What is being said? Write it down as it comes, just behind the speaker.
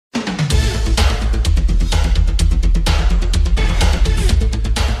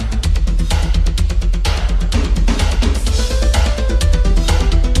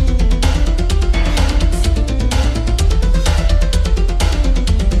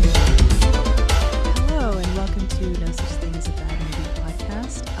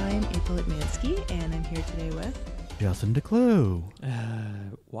haven't a clue.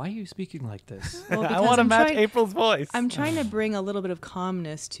 Why are you speaking like this? Well, I want to match April's voice. I'm trying to bring a little bit of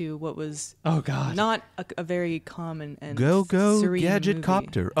calmness to what was not a very calm and Go serene Gadget movie.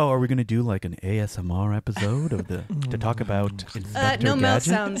 Copter. Oh, are we going to do like an ASMR episode of the to talk about Inspector no Gadget? mouth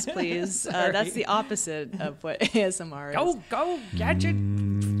sounds, please. That's the opposite of what ASMR is. Go Gadget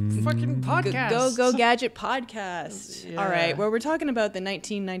fucking podcast. Go Gadget podcast. Yeah. All right, well, we're talking about the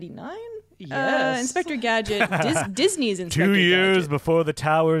 1999 Yes. Inspector Gadget, Disney's Inspector 2 years Gadget. before the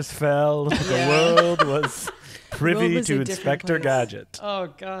towers fell, Yeah. the world was privy was to a different Inspector place. Gadget. Oh,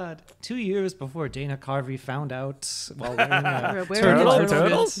 God. 2 years before Dana Carvey found out while wearing Wearing Turtle, a turtle.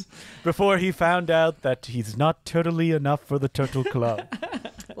 turtles? Before he found out that he's not turtly enough for the Turtle Club.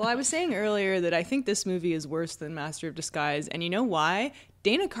 Well, I was saying earlier that I think this movie is worse than Master of Disguise, and you know why?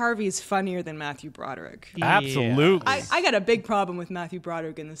 Dana Carvey is funnier than Matthew Broderick. Absolutely. I got a big problem with Matthew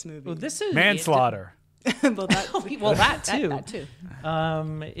Broderick in this movie. Well, this is Manslaughter. well, that, Well, that too. That too.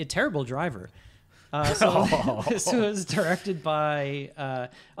 A terrible driver. So this was directed by.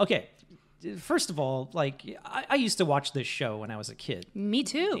 Okay, first of all, like I used to watch this show when I was a kid. Me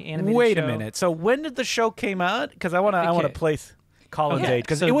too. The animated Wait a show. minute. So when did the show came out? Because I want to Okay. place Colin's Okay, age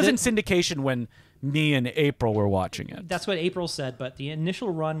because so it was in syndication when me and April were watching it. That's what April said, but the initial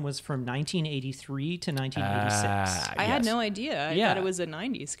run was from 1983 to 1986. I had no idea. I Yeah. thought it was a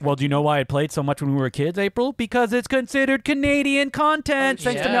 90s. Well, do you know why it played so much when we were kids, April? Because it's considered Canadian content, Oh,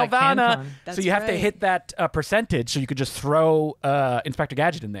 thanks to yeah, Nelvana. CanCon. So That's you have to right. hit that percentage, so you could just throw Inspector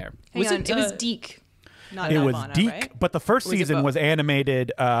Gadget in there. Hang Was on, it, it was uh, Deke, not It was Nelvana, Deke, right? but the first Or was it season both? was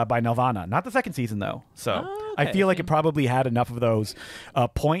animated by Nelvana, not the second season though. So I okay. feel like it probably had enough of those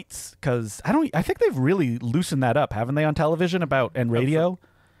points because I think they've really loosened that up, haven't they, on television and radio?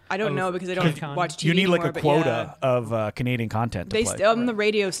 I don't know because I don't CanCon. watch TV You need like anymore, a but quota yeah. of Canadian content to They play. on the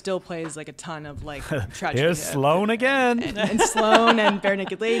radio still plays like a ton of like tragedy. Here's Sloan again. and Sloan and Bare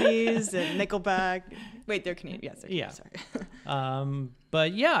Naked Ladies and Nickelback. Wait, they're Canadian. Yes, they're Yeah. Sorry.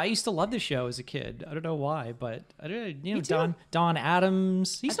 But yeah, I used to love this show as a kid. I don't know why, but I don't. You know, Me too. Don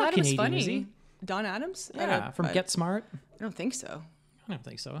Adams. I He's thought not it was Canadian, funny. is he? Don Adams? Yeah, from Get Smart. I don't think so. I don't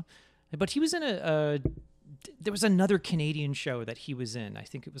think so. But he was in there was another Canadian show that he was in. I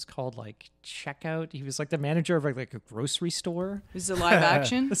think it was called like Checkout. He was like the manager of like a grocery store. This is a live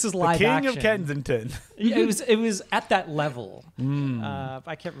action. This is The live King action. of Kensington. Yeah, it was at that level.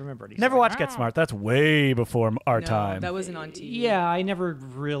 I can't remember. And he's Never like, watched Get Smart. That's way before our No, time. that wasn't on TV. Yeah, I never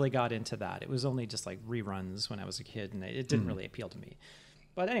really got into that. It was only just like reruns when I was a kid, and it didn't really appeal to me.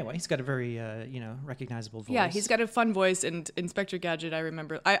 But anyway, he's got a very recognizable voice. Yeah, he's got a fun voice, and Inspector Gadget. I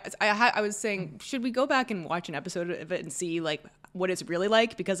remember. I was saying, should we go back and watch an episode of it and see like what it's really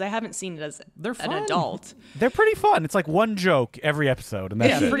like? Because I haven't seen it as They're an fun. adult. They're pretty fun. It's like one joke every episode, and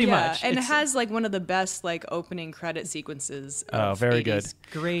that's Yeah, it. pretty much. And it It's- has like one of the best like opening credit sequences. Oh, Of very 80s.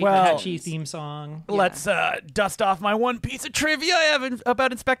 Great Well- catchy theme song. Let's dust off my one piece of trivia I have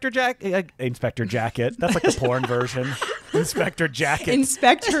about Inspector Jacket. That's like the porn version. Inspector Jacket.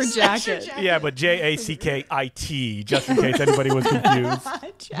 Inspector Jacket. Yeah, but Jackit, just in case anybody was confused.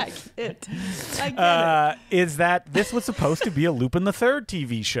 Jacket. I get it. Is that this was supposed to be a Lupin the Third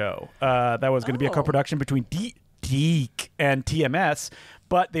TV show that was going to be a Oh. co-production between Deke and TMS,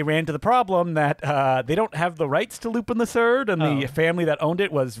 but they ran into the problem that they don't have the rights to Lupin the Third, and the family that owned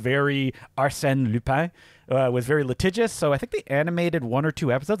it was very Arsène Lupin. Was very litigious, so I think they animated 1 or 2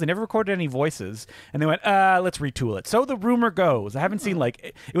 episodes. They never recorded any voices, and they went, let's retool it. So the rumor goes, I haven't seen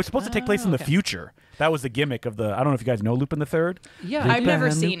it was supposed to take place in the future. That was the gimmick of the. I don't know if you guys know Lupin the Third. Yeah, I've never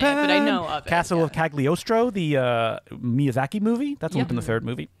seen it, but I know of it. Castle of Cagliostro, the Miyazaki movie. That's a Yeah. Lupin the Third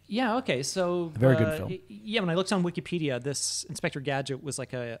movie. Yeah, okay, so... Very good film. Yeah, when I looked on Wikipedia, this Inspector Gadget was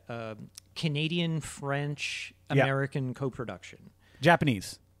like a Canadian-French-American co-production.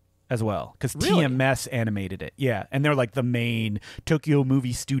 Japanese as well, because Really? TMS animated it. Yeah, and they're like the main Tokyo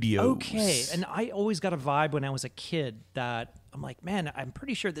Movie Studios. Okay, and I always got a vibe when I was a kid that I'm like, man, I'm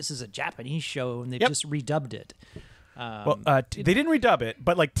pretty sure this is a Japanese show, and they Yep. just redubbed it. Well, they didn't redub it,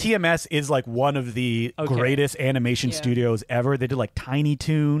 but like TMS is like one of the Okay. greatest animation Yeah. studios ever. They did like Tiny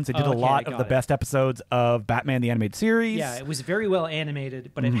Toons. They did a Okay, lot I of the got it. best episodes of Batman the Animated Series. Yeah, it was very well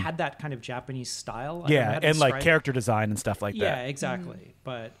animated, but it had that kind of Japanese style. I don't know Yeah, how to and like describe it. character design and stuff like Yeah, that. exactly.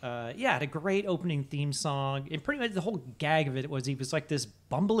 But yeah, it had a great opening theme song. And pretty much the whole gag of it was he was like this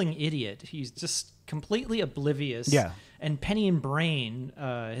bumbling idiot. He's just completely oblivious. Yeah. And Penny and Brain,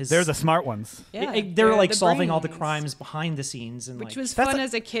 They're the smart ones. Yeah, they're like the solving all the brains. crimes behind the scenes, and Which like, was That's fun a-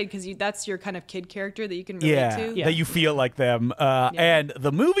 as a kid because that's your kind of kid character that you can relate Yeah, to. Yeah. that you feel like them. And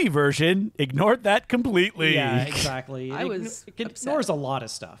the movie version ignored that completely. yeah, exactly. I It was it upset. ignores a lot of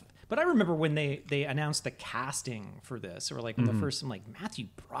stuff. But I remember when they announced the casting for this, or like when the first, I'm like, Matthew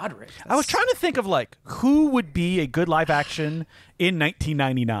Broderick. I was trying to think of like who would be a good live action in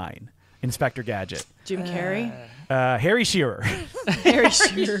 1999. Inspector Gadget. Jim Carrey. Harry Shearer. Harry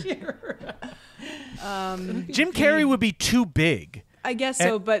Shearer. Jim Carrey would be too big. I guess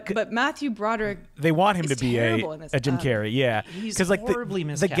so, but Matthew Broderick. They want him is to be terrible in this. a Jim Carrey, yeah. He's Because like horribly the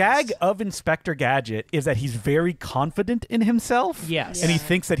miscast. gag of Inspector Gadget is that he's very confident in himself. Yes. And he Yeah.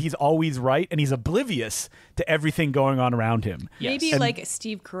 thinks that he's always right, and he's oblivious to everything going on around him. Yes. Maybe And- like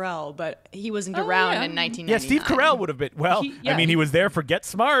Steve Carell, but he wasn't around yeah. in 1999. Yeah, Steve Carell would have been. Well, Yeah, I mean, he was there for Get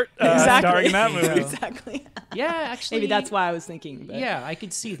Smart, Exactly. starring in that movie. Exactly. Yeah, actually. Maybe that's why I was thinking. But. Yeah, I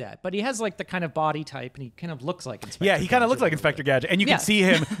could see that. But he has like the kind of body type, and he kind of looks like Inspector Yeah, he kind of Gadget looks like a little Inspector bit. Gadget, and you Yeah. can see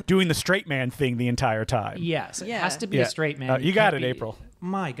him doing the straight man thing the entire time. Yes, it Yeah. has to be Yeah. a straight man. You got can't it, be- April.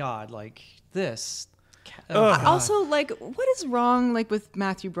 My God, like this. Also, like, what is wrong, like, with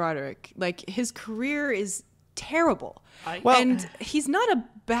Matthew Broderick? Like, his career is terrible. And he's not a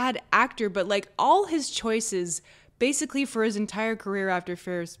bad actor, but, like, all his choices, basically for his entire career after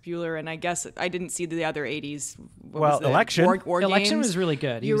Ferris Bueller, and I guess I didn't see the other 80s. Well, Election. War Election Games. was really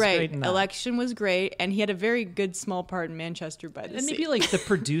good. He You're was right. great in that. Election was great, and he had a very good small part in Manchester by the And Sea. maybe like the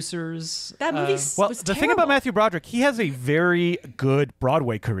producers. That movie Well, was the thing terrible. about Matthew Broderick, he has a very good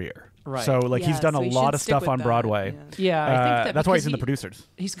Broadway career. Right. So, like, he's Yeah, done so a he lot should of stick stuff with on that, Broadway. yeah. Yeah, I think that That's why because he's in the producers.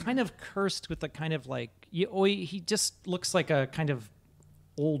 He's kind of cursed with the kind of like he just looks like a kind of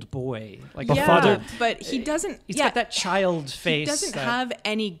old boy, like a Yeah, father. but he doesn't. He's yeah, got that child face. He doesn't that- have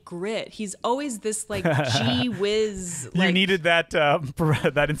any grit. He's always this like gee whiz. You Like, needed that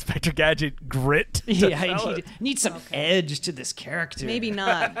that Inspector Gadget grit. to Yeah, sell he it. needs some edge to this character. maybe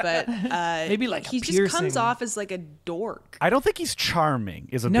not, but Maybe like he a just comes piercing. off as like a dork. I don't think he's charming.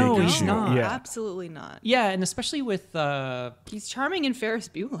 Is a No, big he's issue. not. Yeah. Absolutely not. Yeah, and especially with He's charming in Ferris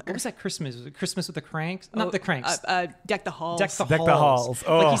Bueller. what was that Christmas? Was it Christmas with the Cranks? Not the Cranks. Deck the Halls. Deck the Deck the Halls.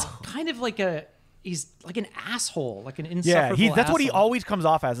 Like he's Oh. kind of like he's like an asshole, like an Yeah, insufferable that's what he asshole. always comes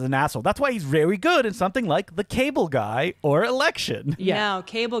off as an asshole. That's why he's very good in something like The Cable Guy or Election. Yeah. Now,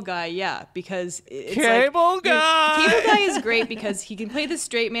 Cable Guy, yeah, because it's Cable like, you're- Guy! Cable Guy is great because he can play the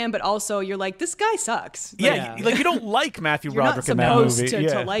straight man, but also you're like, this guy sucks. Like, Yeah, like you don't like Matthew you're not Broderick in that supposed movie. to,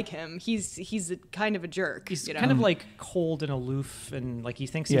 yeah. to like him. He's a kind of a jerk. He's you know? kind of like cold and aloof, and like he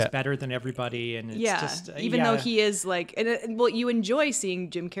thinks he's Yeah. better than everybody. And it's yeah, just even though he is like, well, you enjoy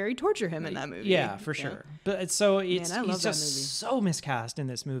seeing Jim Carrey torture him in that movie. Yeah, for sure. But it's so I love he's that just movie. so miscast in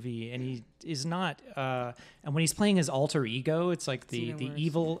this movie, and he is not. And when he's playing his alter ego, it's like the even worse.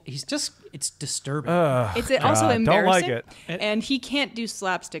 evil. It's disturbing. It's also God, don't like embarrassing, it. and he can't do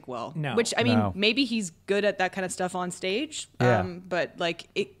slapstick well. No. Which I mean, No. maybe he's good at that kind of stuff on stage. Yeah. But like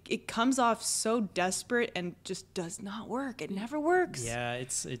it comes off so desperate and just does not work. It never works. Yeah,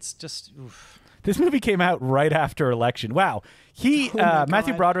 it's just. Oof. This movie came out right after Election. Wow.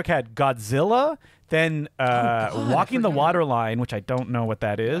 Matthew God. Broderick had Godzilla, then Walking the Waterline, which I don't know what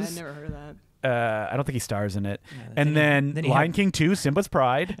that I is. never heard of that. I don't think he stars in it. And then then he Lion had- King 2, Simba's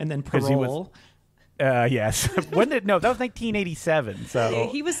Pride. And then 'cause he was- Parole. Yes. When did that was 1987. So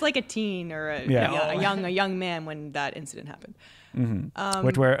He was like a teen or Yeah. a young man when that incident happened.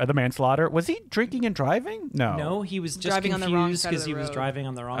 which were the manslaughter. Was he drinking and driving? No. No, he was just Driving on the wrong confused side of because the he was road. driving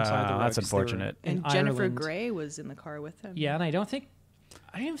on the wrong side of the road. That's 'cause they were unfortunate. in And Jennifer Ireland. Grey was in the car with him. Yeah, and I don't think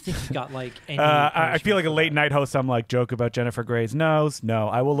he got like any. I feel like a punishment for late that. night host. I'm like joke about Jennifer Grey's nose. No,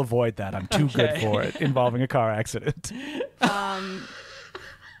 I will avoid that. I'm too good for it involving a car accident.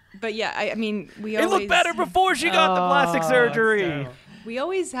 But yeah, I mean, we It always looked better before she got the plastic surgery. no. we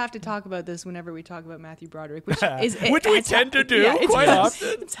always have to talk about this whenever we talk about Matthew Broderick, which is Which we it's- tend to do it's- quite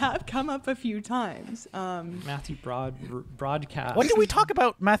often. It's come up a few times. Matthew broadcast. What did we talk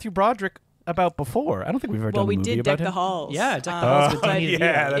about Matthew Broderick about before? I don't think we've ever Well, done we a movie did about Deck him. the Halls. Yeah, Deck the Halls with Oh, Danny yeah,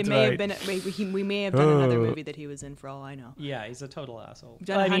 DeVito. that's it may right. have been. We may have done another Oh. movie that he was in, for all I know. Yeah, he's a total asshole. We've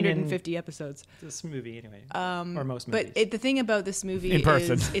done I mean, in 150 episodes. this movie anyway, or most But movies. the thing about this movie In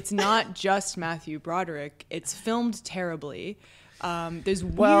person. is it's not just Matthew Broderick. It's filmed terribly. There's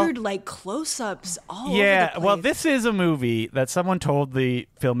Well- weird like close-ups all over Yeah, the place. well, this is a movie that someone told the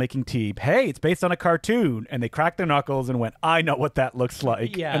filmmaking team, "Hey, it's based on a cartoon," and they cracked their knuckles and went, "I know what that looks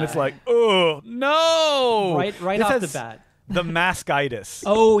like." Yeah. And it's like, oh no! Right This off the has bat. the maskitis.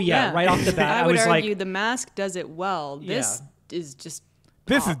 Oh yeah, right off the bat. I would was argue like, The Mask does it well. This is just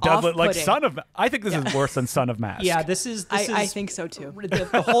This is like off-putting. Son of. I think this is worse than Son of Mask. Yeah, this is. I think so too.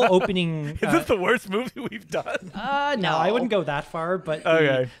 The whole opening. Is this the worst movie we've done? No, I wouldn't go that far. But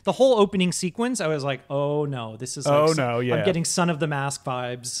Okay. the whole opening sequence, I was like, oh no, this is. Like, yeah. I'm getting Son of the Mask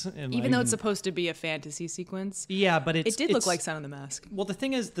vibes. And Even though it's supposed to be a fantasy sequence. Yeah, but it did look like Son of the Mask. Well, the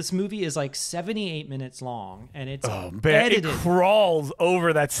thing is, this movie is like 78 minutes long, and it's It edited. crawls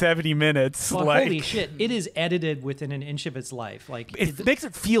over that 70 minutes. Well, like, holy shit! It is edited within an inch of its life. Like it makes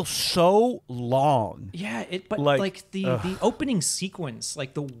it feel so long. Yeah, but the opening sequence,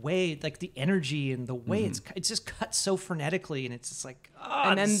 like the way, like the energy and the way it's just cut so frenetically, and it's just like,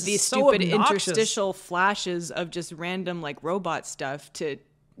 and then these stupid interstitial flashes of just random like robot stuff to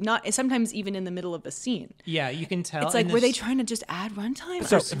not sometimes even in the middle of a scene. Yeah, you can tell. It's like, were they trying to just add runtime?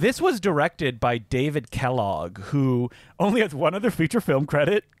 So this was directed by David Kellogg, who only has one other feature film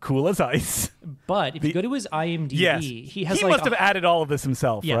credit, Cool as Ice. But if you go to his IMDb, he has must have added all of this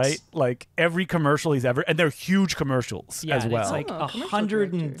himself, Yes. right? Like every commercial he's ever, and they're huge commercials as well. It's like commercial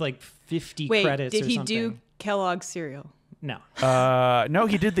 150 Wait, credits. did or he something. do Kellogg's cereal? No. No,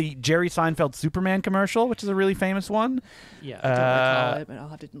 he did the Jerry Seinfeld Superman commercial, which is a really famous one. Yeah. I don't recall it, but I'll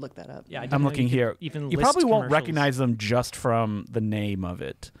have to look that up. Yeah, I didn't I'm know looking you could here. Even You list probably won't commercials. recognize them just from the name of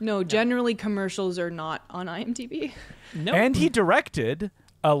it. No, generally commercials are not on IMDb. No. And he directed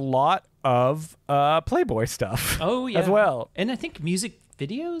a lot of Playboy stuff. Oh yeah. as well. And I think music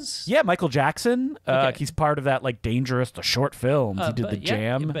videos. Yeah, Michael Jackson. Okay. He's part of that like Dangerous, the short films. He did But the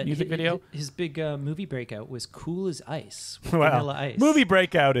Jam but music video. His big movie breakout was Cool as Ice. With Wow. Vanilla Ice. Movie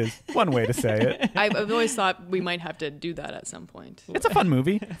breakout is one way to say it. I've always thought we might have to do that at some point. It's a fun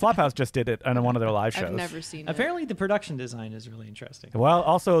movie. Flophouse just did it on one of their live shows. I've never seen it. Apparently, the production design is really interesting. Well,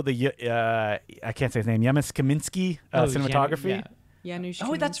 also the I can't say his name. Yamis Kaminski, cinematography. Yeah. Janusz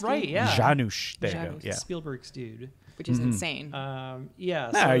Oh, that's Kaminski, right. Yeah. Janusz. There you go. Janusz. Yeah. Spielberg's dude. which is insane.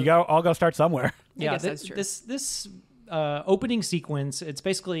 Yeah. No, you all go start somewhere. Yeah, guess that's true. This opening sequence, it's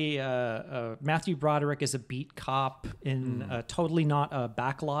basically Matthew Broderick is a beat cop in totally not a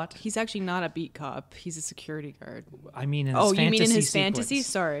backlot. He's actually not a beat cop. He's a security guard. I mean, in his Oh, fantasy you mean in his sequence. fantasy?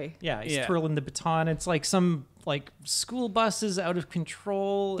 Sorry. Yeah, he's Yeah. twirling the baton. It's like some school buses out of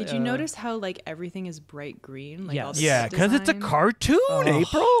control. Did you notice how everything is bright green? Like, Yes. all the Yeah, set because it's a design? cartoon,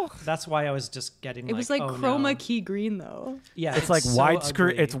 April. That's why I was just getting. It was oh, chroma no. key green though. Yeah, It's like so wide screen.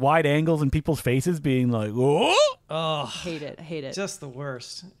 ugly. It's wide angles and people's faces being like, "Oh, Oh, Hate it. Hate it. just the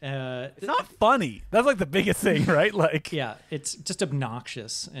worst. it's not funny." That's like the biggest thing, right? Like, Yeah, it's just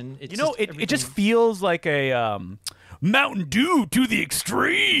obnoxious, and it's it just feels like a Mountain Dew to the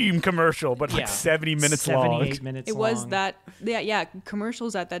extreme commercial, but like 70 minutes long. 78 minutes It long. was that, yeah,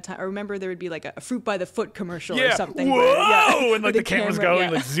 commercials at that time. I remember there would be like a fruit by the foot commercial or Yeah, something. whoa, where, and like where the camera's camera- going,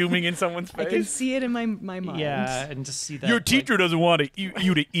 yeah. like zooming in someone's I can face. see it in my mind. Yeah, and just see that. Your teacher doesn't want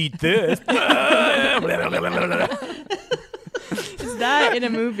you to eat this. Is that in a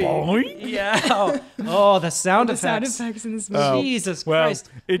movie? Boing. Yeah. Oh, the sound The effects. sound effects in this movie. Jesus Well, Christ.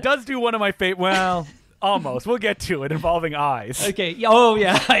 it does do one of my favorite. Well, almost. We'll get to it, involving eyes, Okay. Oh,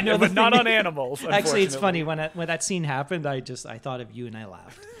 yeah. I know. but the not thing- on animals. Actually, it's unfortunately. funny when that scene happened. I thought of you and I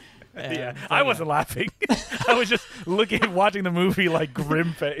laughed. Yeah, I wasn't laughing. I was just watching the movie like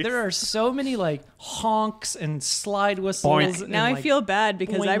grim face. There are so many honks and slide whistles. Boink. and, Now I feel bad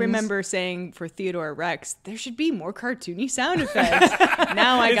because I boings. remember saying for Theodore Rex, there should be more cartoony sound effects.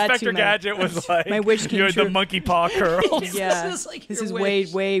 Now I got Inspector too many. Gadget was like, my wish came you're the true. monkey paw curls. Yeah, This is like this your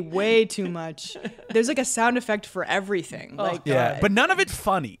is wish. way too much. There's a sound effect for everything. Yeah, but none of it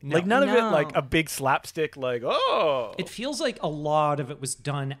funny. Like none of it No. like a big slapstick. Like It feels like a lot of it was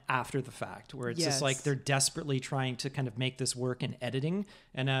done after the fact, where it's just Yes. they're desperately trying to kind of make this work in editing.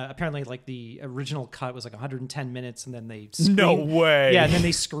 And apparently, the original cut was 110 minutes, and then they No way. Yeah, and then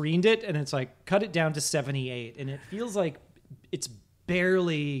they screened it, and it's cut it down to 78, and it feels like it's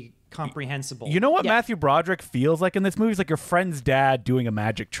barely comprehensible. You know what Yeah. Matthew Broderick feels like in this movie? He's like your friend's dad doing a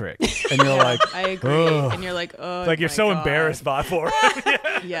magic trick, and you're like, I agree. Ugh. And you're like, oh, like you're my so God. embarrassed by for it.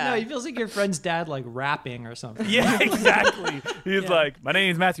 Yeah. No, he feels like your friend's dad rapping or something. Yeah, exactly. He's like, my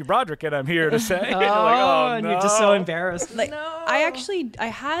name's Matthew Broderick, and I'm here to say. Oh, And you're like, oh, and no. you're just so embarrassed. Like, I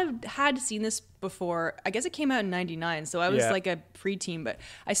had seen this before. I guess it came out in '99, so I was Yeah. like a preteen. But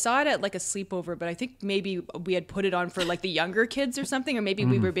I saw it at a sleepover. But I think maybe we had put it on for the younger kids or something, or maybe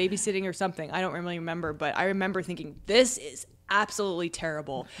we were babysitting or something. I don't really remember. But I remember thinking, this is absolutely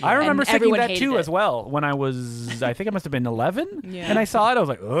terrible. I remember And thinking everyone that hated too it. as well when I was, I think I must have been 11. Yeah. And I saw it, I was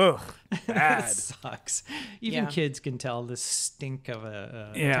like, ugh, That bad. sucks. Even Yeah. kids can tell the stink of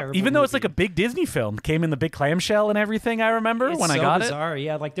a Yeah, terrible even though it's like a movie. big Disney film, came in the big clamshell and everything. I remember It's when so I got bizarre.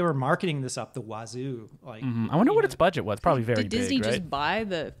 Yeah, like they were marketing this up the wazoo. Like, I wonder what its budget was. Probably very Did Disney big, right? just buy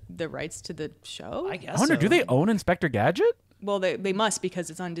the rights to the show? I guess. I wonder, so. do they own Inspector Gadget? Well, they must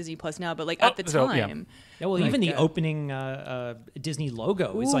because it's on Disney Plus now. But like at the so, yeah. time, Yeah, well, even the uh, opening Disney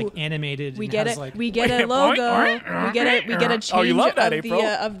logo is like Ooh. animated. we and get has, it. like, We get a logo. We get a change Oh, you love that, of April.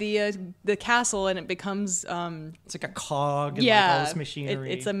 the castle, and it becomes it's like a cog and like all yeah, this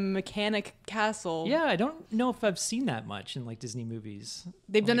machinery. it's a mechanic castle. Yeah, I don't know if I've seen that much in like Disney movies.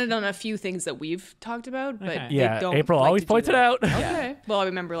 They've done it on a few things that we've talked about, but Okay. they Yeah, don't. April like always to do points it that. out. Yeah. Okay. Well, I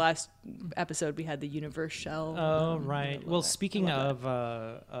remember last episode we had the universe shell. Oh, right. Well, speaking of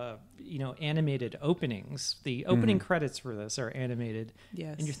animated openings, the opening credits for this are animated.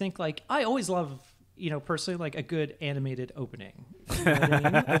 Yes. And you think like, I always love, personally like a good animated opening. You know what I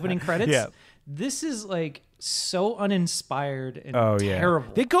mean? Opening credits. Yeah. This is like so uninspired and Oh, yeah.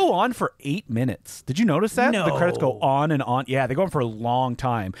 terrible. They go on for 8 minutes. Did you notice that? The credits go No. on and on. Yeah, they go on for a long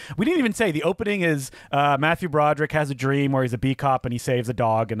time. We didn't even say the opening is Matthew Broderick has a dream where he's a bee cop and he saves a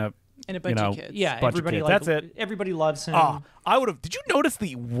dog and a and a bunch of kids. Yeah, bunch of everybody kids. like That's it. Everybody loves him. Oh, I would have. Did you notice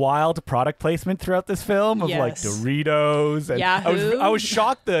the wild product placement throughout this film of like Yes. Doritos? And Yahoo. I was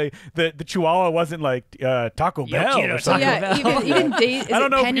shocked the Chihuahua wasn't like Taco Bell quiero or So something. yeah, even Dave. I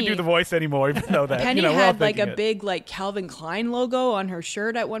don't know Penny, if we can do the voice anymore, even though that Penny we're all had like a thinking it. big like Calvin Klein logo on her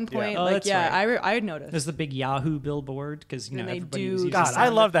shirt at one point. Oh, like that's yeah, right. I had noticed. There's the big Yahoo billboard because And they everybody do was using the God, sound I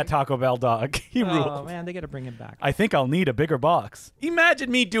love that effect. Taco Bell dog. He Oh rules. man, they got to bring him back. I think I'll need a bigger box. Imagine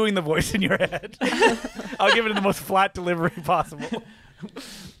me doing the voice in your head. I'll give it the most flat delivery possible.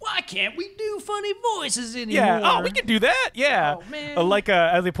 Why can't we do funny voices anymore? Yeah. Oh, we can do that. Yeah. Oh, man. Like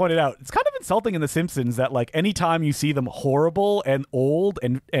as they pointed out, it's kind of insulting in The Simpsons that like anytime you see them horrible and old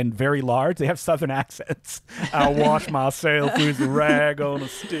and very large, they have Southern accents. I'll wash myself with a rag on a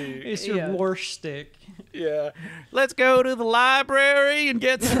stick. It's your Yeah. wash stick. Yeah. Let's go to the library and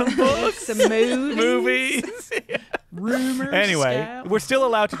get some books, Some movies. movies. Rumors. Anyway, scab. we're still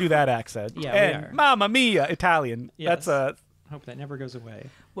allowed to do that accent. Yeah, we and are. Mamma Mia, Italian. Yes. That's Hope that never goes away.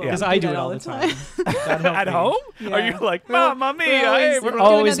 Well, Because we I do do that it all the time. God help at me. home. Yeah. Are you like Mamma Mia? Hey, we're we're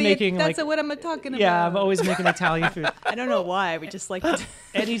always doing making, That's like- what I'm talking about. Yeah, I'm always making Italian food. I don't know why. We just like to.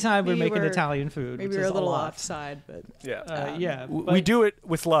 Anytime we're Maybe making we're- Italian food, Maybe which we're is a little lot. offside, but yeah. Yeah, We but do it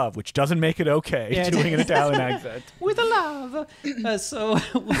with love, which doesn't make it okay. Yeah, it doing an Italian accent. with a love. So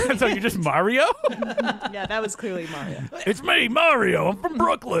So you're just Mario? yeah, that was clearly Mario. It's me, Mario. I'm from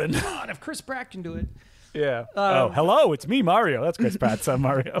Brooklyn. God, if Chris Pratt can do it. Yeah. Oh, hello. It's me, Mario. That's Chris Pratt's son,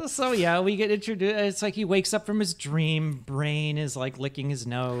 Mario. So yeah, we get introduced. It's like he wakes up from his dream. Brain is like licking his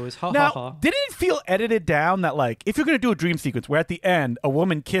nose. Ha ha Now, ha. didn't it feel edited down that, like, if you're going to do a dream sequence where at the end a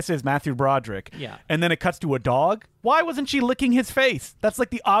woman kisses Matthew Broderick Yeah. and then it cuts to a dog, why wasn't she licking his face? That's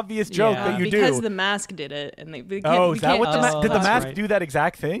like the obvious joke Yeah. that you because do. the mask did it, and we can't, Oh, we is that can't what the just- mask did? The that's mask right. do that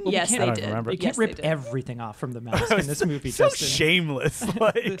exact thing? Yes, can't- they I don't did. remember. You Yes, can't rip they did. everything off from the mask in this movie. So Justin. shameless.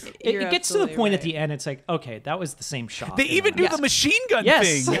 Like, It You're gets to the absolutely point at right. the end. It's like, okay, that was the same shot. they in even the do mask. the machine gun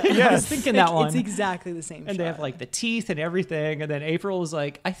Yes. thing. I was Yes. thinking that one. It's exactly the same. And they have shot. like the teeth and everything. And then April was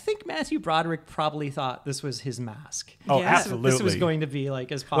like, I think Matthew Broderick probably thought this was his mask. Oh, Yeah. absolutely. This was going to be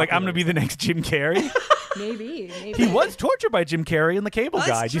like as popular. Like, I'm going to be the next Jim Carrey. maybe. He was tortured by Jim Carrey in The Cable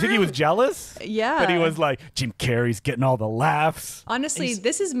That's Guy. Do you think he true. was jealous? Yeah. That he was like, Jim Carrey's getting all the laughs. Honestly,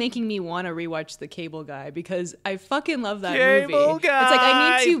 this is making me want to rewatch The Cable Guy because I fucking love that Cable movie. Guy. It's like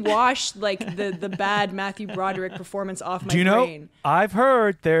I need to wash like the bad Matthew Broderick performance off my Do you know? brain. I've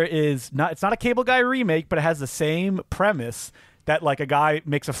heard there is not. It's not a Cable Guy remake, but it has the same premise. That like a guy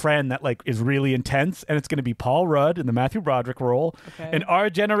makes a friend that like is really intense, and it's going to be Paul Rudd in the Matthew Broderick role, Okay. and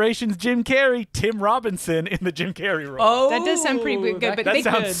our generation's Jim Carrey, Tim Robinson in the Jim Carrey role. Oh, That does sound pretty good, but that they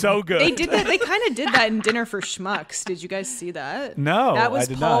sounds so good. They did that. They kind of did that in Dinner for Schmucks. Did you guys see that? No, that I was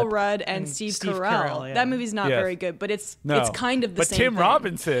did Paul not. Rudd and Steve Steve Carell, Carell. yeah. That movie's not Yes. very good, but it's No. kind of the but same. Tim thing.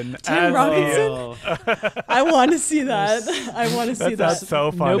 Robinson. Tim as the- Robinson? I want to see that. I want to see That's that.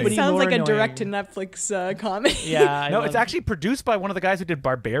 so funny. Nobody- It sounds more like a annoying. direct to Netflix comedy. Yeah. No, it's actually produced by one of the guys who did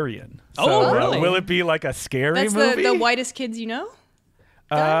Barbarian. Oh, So, really? Will it be like a scary That's movie? the whitest kids you know.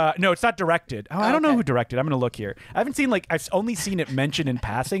 No, it's not directed. Oh, I don't know okay. who directed. I'm going to look here. I haven't seen I've only seen it mentioned in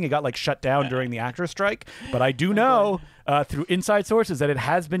passing. It got like shut down during the actors strike, but I do know through inside sources that it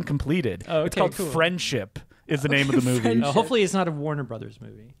has been completed. Oh, It's okay, called cool. Friendship is the name of the movie. Friendship. hopefully it's not a Warner Brothers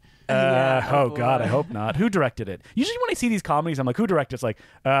movie. God, I hope not. Who directed it? Usually when I see these comedies, I'm like, who directed it? It's like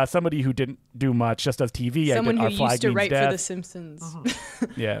somebody who didn't do much, just does TV. Someone who used to write for The Simpsons.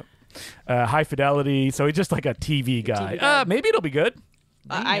 Yeah. High Fidelity. So he's just like a TV guy. Maybe it'll be good.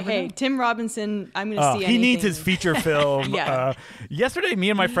 Hey, Tim Robinson, I'm going to see anything. He needs his feature film. Yeah. Yesterday,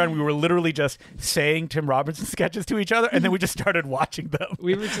 me and my friend, we were literally just saying Tim Robinson sketches to each other, and then we just started watching them.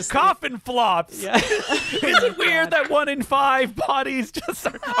 We were just coffin flops. Yeah. Is it weird that 1 in 5 bodies just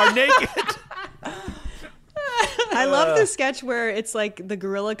are naked? I love the sketch where it's like the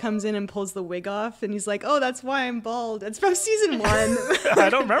gorilla comes in and pulls the wig off, and he's like, "Oh, that's why I'm bald." It's from season 1. I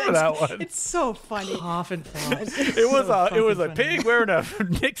don't remember that one. It's so funny. Coffin flops. It was a pig wearing a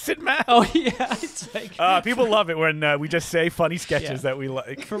Nixon mask. Oh yeah, it's like people love it when we just say funny sketches that we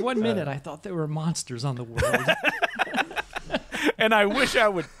like. For 1 minute, I thought there were monsters on the world. And I wish I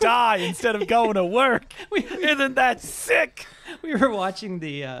would die instead of going to work. Isn't that sick? We were watching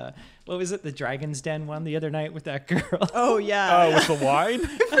the what was it, the Dragon's Den one the other night with that girl. Oh yeah. Oh, with the wine?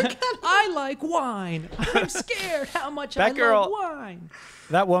 I like wine. I'm scared how much I love wine.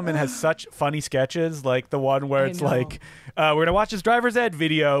 That woman has such funny sketches, like the one where it's like, we're going to watch this driver's ed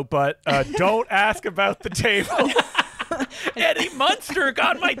video, but don't ask about the table. Eddie Munster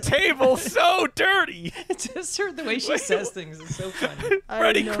got my table so dirty. It's just her, the way she says things is so funny.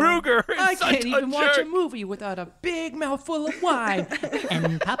 Freddy Krueger is I such can't even a watch a jerk. movie without a big mouthful of wine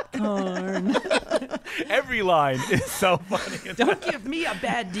and popcorn. Every line is so funny. Don't give me a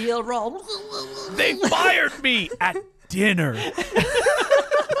bad deal, Roll. They fired me at dinner.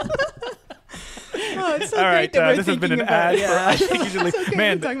 Oh, it's so All great right, that we're this has been thinking an about ad. it. For, I think usually, okay,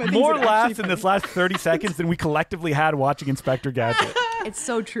 man, we're talking about more things that are actually laughs in this last 30 seconds than we collectively had watching Inspector Gadget. It's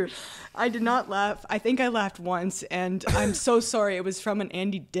so true. I did not laugh. I think I laughed once, and I'm so sorry. It was from an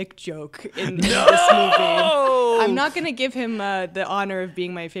Andy Dick joke in this movie. I'm not going to give him the honor of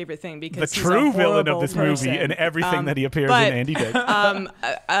being my favorite thing because the he's true a villain of this person. movie and everything that he appears in Andy Dick.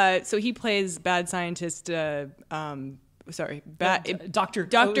 So he plays bad scientist. Dr.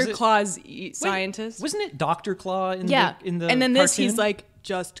 Claw's scientist. Wasn't it Dr. Claw in the and then cartoon? this he's like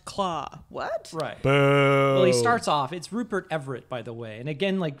just Claw. What? Right. Boo. Well, he starts off. It's Rupert Everett, by the way, and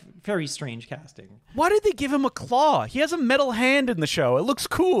again, like very strange casting. Why did they give him a claw? He has a metal hand in the show. It looks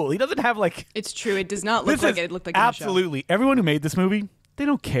cool. He doesn't have like. It's true. It does not look like it looked like in the show. Absolutely. Everyone who made this movie, they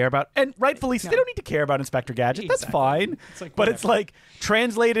don't care about, and rightfully so, they don't need to care about Inspector Gadget. That's fine. It's like, but it's like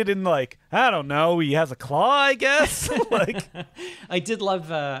translated in like, I don't know, he has a claw, I guess. Like, I did love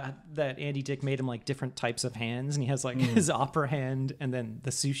that Andy Dick made him like different types of hands, and he has like his opera hand and then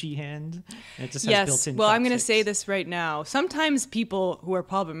the sushi hand. And it just has built-in well, I'm going to chopsticks. say this right now. Sometimes people who are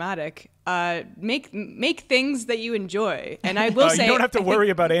problematic make things that you enjoy, and I will say you don't have to worry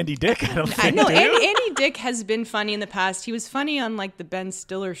about Andy Dick. I don't think. I know do you? Andy Dick has been funny in the past. He was funny on like the Ben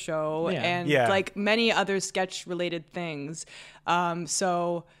Stiller show and like many other sketch-related things.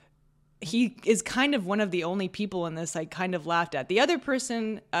 So he is kind of one of the only people in this I kind of laughed at. The other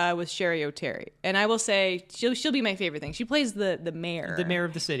person was Sherry O'Terry, and I will say she'll be my favorite thing. She plays the mayor,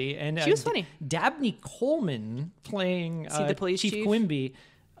 of the city, and she was funny. Dabney Coleman playing the police chief? Quimby.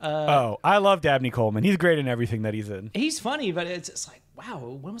 I love Dabney Coleman. He's great in everything that he's in. He's funny, but it's like, wow,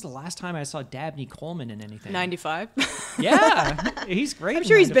 when was the last time I saw Dabney Coleman in anything? 95. Yeah, he's great. I'm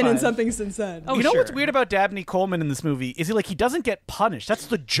sure he's been in something since then. Oh, you know what's weird about Dabney Coleman in this movie is he doesn't get punished. That's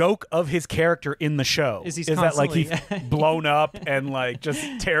the joke of his character in the show. Is that like he's blown up and like just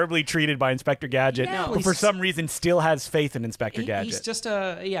terribly treated by Inspector Gadget, but for some reason still has faith in Inspector Gadget. He's just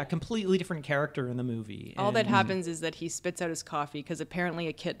a completely different character in the movie. All that happens is that he spits out his coffee because apparently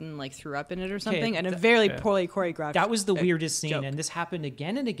a kitten like threw up in it or something, and a very poorly choreographed. That was the weirdest scene, joke. and this happened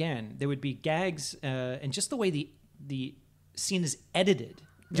again and again. There would be gags, and just the way the scene is edited.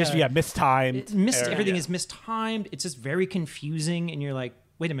 Just mistimed. Everything is mistimed. It's just very confusing, and you're like,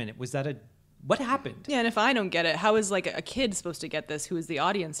 wait a minute, what happened? Yeah, and if I don't get it, how is like a kid supposed to get this? Who is the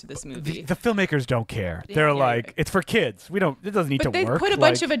audience to this movie? The filmmakers don't care. They're like, it's for kids. It doesn't need to work. But they put a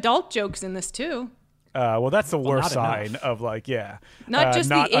bunch of adult jokes in this too. Well, that's the worst sign of like, not just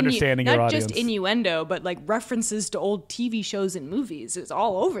not understanding your audience. Not just innuendo, but like references to old TV shows and movies. It's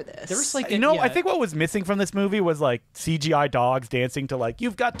all over this. There's like, I think what was missing from this movie was like CGI dogs dancing to like,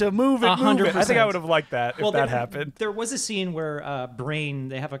 you've got to move it, move it. I think I would have liked that if that happened. There was a scene where Brain,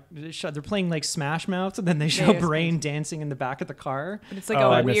 they're playing like Smash Mouth, and then they show Brain dancing in the back of the car. But it's like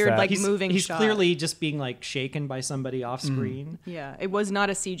a weird like moving he's shot. Clearly just being like shaken by somebody off screen. Yeah, it was not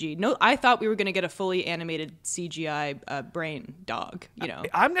a CG. No, I thought we were going to get a fully fully animated CGI brain dog. You know,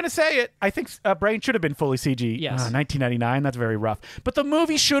 I'm gonna say it. I think Brain should have been fully CG. Yes. 1999. That's very rough. But the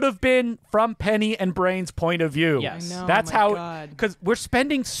movie should have been from Penny and Brain's point of view. Yes. I know, That's my how. God. Because we're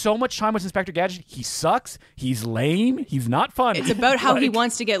spending so much time with Inspector Gadget. He sucks. He's lame. He's not funny. It's about how he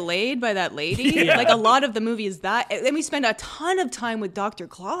wants to get laid by that lady. Yeah. Like a lot of the movie is that. And then we spend a ton of time with Dr.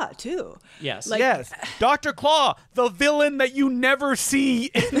 Claw too. Yes. Like, yes, Dr. Claw, the villain that you never see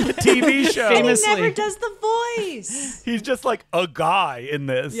in the TV show. And he Famously. never does the voice. He's just like a guy in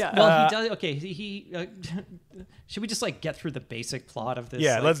this. Yeah. Well, he does. Okay, should we just like get through the basic plot of this?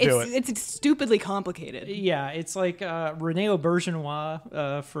 Yeah, like, let's do it. It's stupidly complicated. Yeah, it's like Rene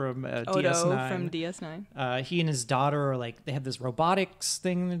Aubergenois from Odo DS9. from DS9. He and his daughter are like, they have this robotics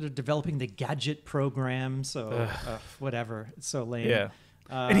thing. They're developing the Gadget program. So whatever. It's so lame. Yeah.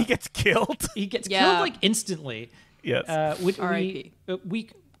 And he gets killed. He gets Yeah. killed like instantly. Yes. We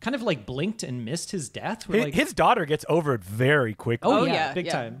kind of like blinked and missed his death. We're like, His daughter gets over it very quickly. oh, Oh, yeah, yeah, big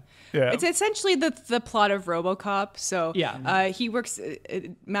yeah. time. Yeah. It's essentially the plot of RoboCop. So Yeah. he works.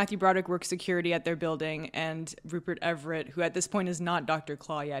 Matthew Broderick works security at their building, and Rupert Everett, who at this point is not Dr.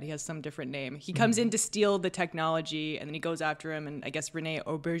 Claw yet, he has some different name. He comes in to steal the technology, and then he goes after him, and I guess Rene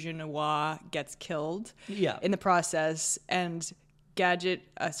Aubergenois gets killed. Yeah. In the process, and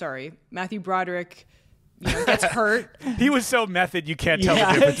Matthew Broderick. Gets hurt. He was so method, you can't tell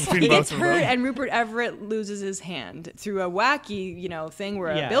Yeah. the difference between He both gets of hurt, them. and Rupert Everett loses his hand through a wacky, thing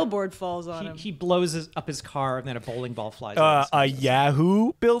where Yeah. a billboard falls on him. He blows up his car, and then a bowling ball flies A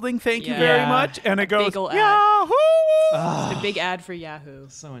Yahoo building, thank you Yeah. very Yeah. much. And it goes, big ol' ad. Yahoo! It's a big ad for Yahoo.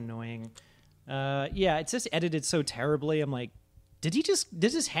 So annoying. Yeah, it's just edited so terribly. I'm like, did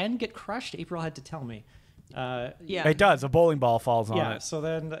his hand get crushed? April had to tell me. Yeah. It does. A bowling ball falls on Yeah. it. So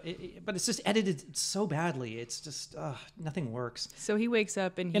then, but it's just edited so badly. It's just nothing works. So he wakes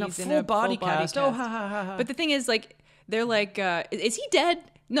up and In he's a in full a body full body cast. Oh, ha ha ha ha. But the thing is, like, they're like, is he dead?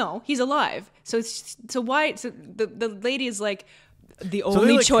 No, he's alive. So why? So the lady is like, the So they,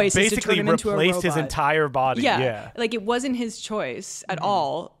 only like, choice is to basically turn him into a replaced robot. his entire body. Yeah. Like it wasn't his choice at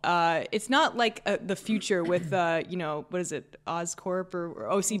all. It's not like the future with what is it, Oscorp or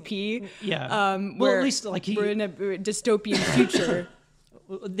OCP? Yeah. Well, Where at least, like, we're in a dystopian future.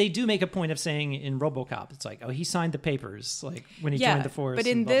 They do make a point of saying in RoboCop, it's like, oh, he signed the papers, like when he joined the force. But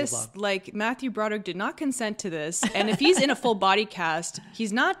in and blah, blah, this, blah. like Matthew Broderick did not consent to this, and if he's in a full body cast,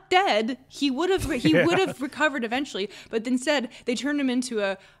 he's not dead. He would have recovered eventually, but instead they turned him into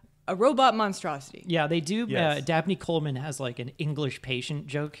a robot monstrosity. Yeah, they do. Yes. Dabney Coleman has like an English patient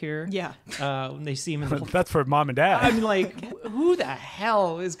joke here. Yeah. When they see him in the That's for mom and dad. I'm like, who the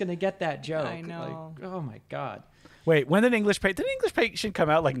hell is going to get that joke? I know. Like, oh my God. Wait, when did English Patient come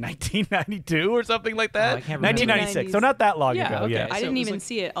out? Like 1992 or something like that? Oh, I can't remember. 1996. So not that long Yeah, ago. okay. Yeah. I So didn't it was even like-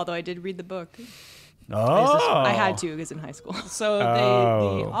 see it, although I did read the book. Oh. I had to because in high school. So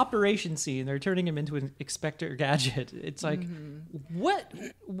the operation scene, they're turning him into an Inspector Gadget. It's like,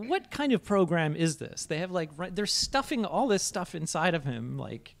 what kind of program is this? They have they're stuffing all this stuff inside of him.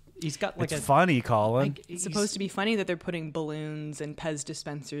 Like he's got like It's funny, Colin. like, It's supposed to be funny that they're putting balloons and Pez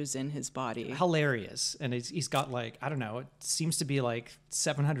dispensers in his body. hilarious, and he's got like, I don't know, it seems to be like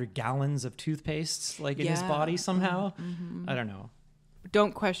 700 gallons of toothpaste like in his Yeah. body somehow. I don't know.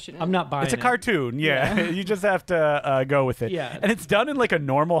 Don't question it. I'm not buying It's a it. cartoon, yeah. You just have to go with it. Yeah. And it's done in like a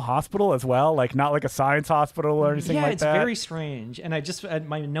normal hospital as well, like not like a science hospital or anything Yeah, like it's that. very strange. And I just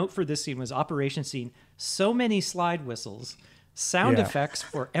my note for this scene was operation scene. So many slide whistles, sound Yeah. effects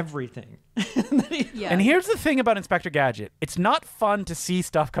for everything. Yeah. And here's the thing about Inspector Gadget. It's not fun to see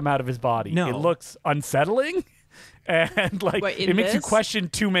stuff come out of his body. No. It looks unsettling. And like What, in it makes you this? question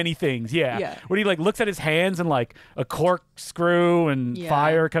too many things. Yeah. Yeah. When he like looks at his hands and like a corkscrew and Yeah.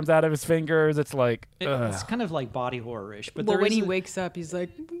 fire comes out of his fingers, it's like It's kind of like body horror-ish. But Well, there when is he a- wakes up, he's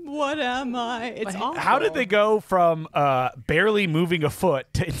like, "What am I?" It's awful. how did they go from barely moving a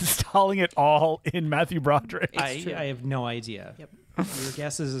foot to installing it all in Matthew Broderick? It's true. I have no idea. Yep. Your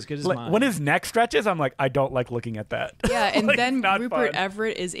guess is as good as Like, mine. when his neck stretches, I'm like, I don't like looking at that. Yeah, and Like, then not Rupert fun.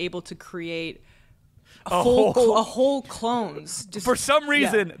 Everett is able to create A whole- a whole clones. Just, For some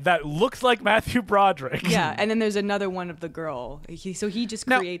reason, that looks like Matthew Broderick. yeah, and then there's another one of the girl. So he just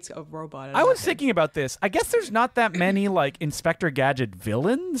Now, creates a robot. out of I was nothing. thinking about this. I guess there's not that many like Inspector Gadget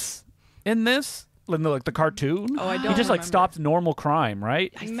villains in this, in the cartoon. Oh, I He don't just like remember. stops normal crime,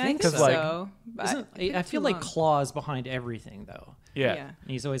 right? I think think so. so. but Isn't- think I feel too like long. Claw's behind everything, though. Yeah. Yeah. And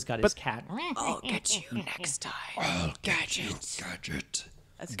he's always got his cat. I'll get you next time. I'll Gadget.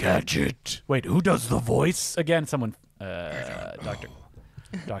 That's good. Gadget. Wait, who does the voice again? Someone. Doctor.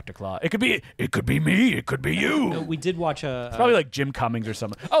 Dr. Claw. It could be me. It could be you. We did watch It's probably like Jim Cummings or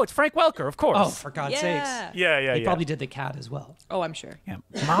something. Oh, it's Frank Welker, of course. Oh, for God's sakes. Yeah. He probably did the cat as well. Oh, I'm sure. Yeah.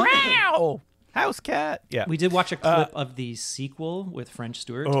 Meow. House cat. Yeah. We did watch a clip of the sequel with French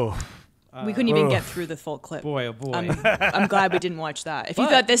Stewart. Oh. We couldn't even get through the full clip. Boy, oh boy. I'm glad we didn't watch that. If you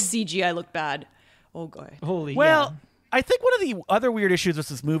thought this CGI looked bad, oh boy. Holy Well, I think one of the other weird issues with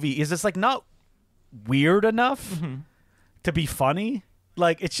this movie is it's like not weird enough to be funny.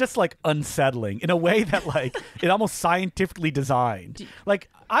 Like it's just like unsettling in a way that like it almost scientifically designed. Like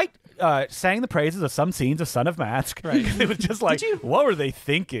I sang the praises of some scenes of Son of Mask. Right. It was just like, what were they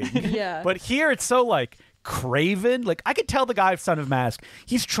thinking? Yeah. But here it's so like craven. Like I could tell the guy of Son of Mask,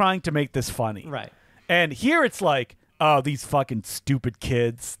 he's trying to make this funny. Right. And here it's like, oh, these fucking stupid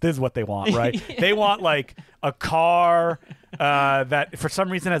kids. This is what they want, right? They want like a car that for some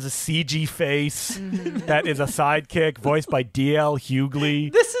reason has a CG face that is a sidekick voiced by D.L.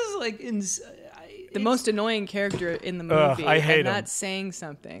 Hughley. This is like The most annoying character in the movie. I hate and him. that's saying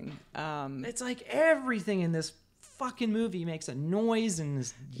something. It's like everything in this fucking movie makes a noise and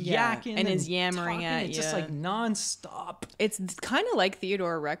is yakking and is yammering talking. at It's just you. like nonstop. It's kind of like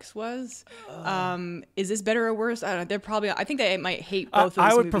Theodore Rex was. Is this better or worse? I don't know. They're probably. I think they might hate both. I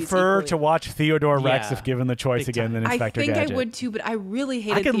those would movies prefer equally. to watch Theodore Rex Yeah. if given the choice Big again time. than I Inspector think Gadget. I would too, but I really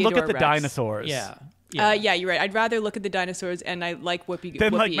hated. I can look at the Theodore Rex. dinosaurs. Yeah. Yeah, you're right. I'd rather look at the dinosaurs, and I like Whoopi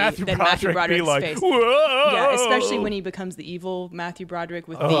Then like Whoopi Matthew than Broderick Matthew Broderick's be like, face. whoa! Yeah, especially when he becomes the evil Matthew Broderick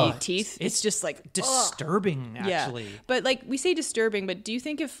with the teeth. It's just like Disturbing, actually. Yeah. But like we say disturbing, but do you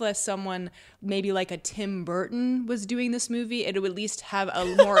think if someone maybe like a Tim Burton was doing this movie, it would at least have a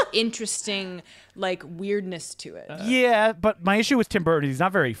more interesting like weirdness to it? Yeah, but my issue with Tim Burton, he's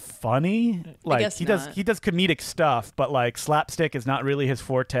not very funny. Like guess he not. does comedic stuff, but like slapstick is not really his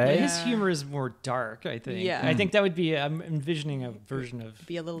forte. His humor is more dark, I think. Yeah. I think that would be, I'm envisioning a version of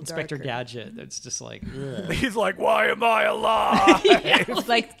Be a little Inspector darker. Gadget that's just like, ugh. He's like, why am I alive?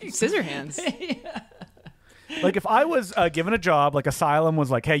 Like Scissorhands. Like if I was given a job, like Asylum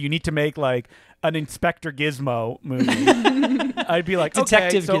was like, hey, you need to make like an Inspector Gizmo movie. I'd be like,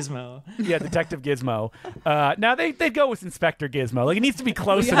 Detective okay, so- Gizmo. Yeah, Detective Gizmo. Now they'd go with Inspector Gizmo. Like it needs to be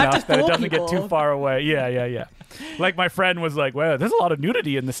close You have enough to that it fool doesn't get people. too far away. Yeah. Like my friend was like, well, there's a lot of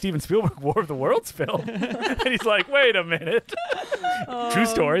nudity in the Steven Spielberg War of the Worlds film. And he's like, wait a minute. True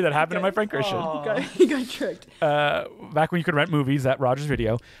story that happened to my friend Christian. He got tricked. Back when you could rent movies at Rogers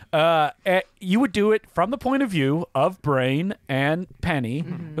Video, you would do it from the point of view of Brain and Penny.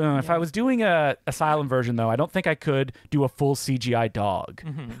 If I was doing a Asylum version, though, I don't think I could do a full CGI dog.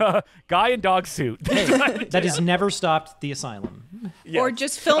 Guy in dog suit. That has never stopped the Asylum. Yes. Or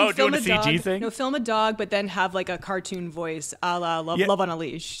just film doing a the CG dog. thing? No, film a dog, but then have like a cartoon voice, a la Love on a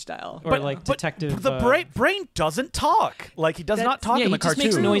Leash style. Or like Detective... The brain doesn't talk. Like he does not talk yeah, in the he just cartoon.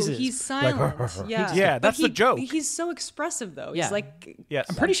 makes noises. He's silent. yeah, Yeah, But that's the joke. He's so expressive though. Yeah. He's like. Yes.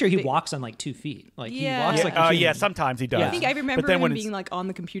 I'm pretty sure he walks on like 2 feet. Like he Yeah. walks Yeah, like a human. Yeah, sometimes he does. Yeah. I think I remember But then him when it's- being like on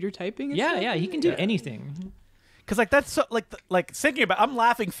the computer typing. And Yeah, stuff. yeah, he can do anything. Because like that's so, like thinking about, I'm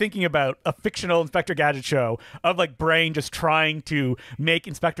laughing thinking about a fictional Inspector Gadget show of like Brain just trying to make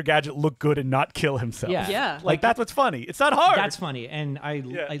Inspector Gadget look good and not kill himself. Yeah. Yeah. Like that's what's funny. It's not hard. That's funny, and I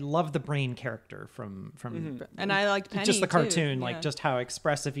love the Brain character from And I liked Penny just the too. cartoon, Yeah. like just how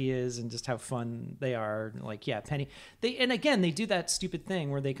expressive he is and just how fun they are. Like Penny. And again they do that stupid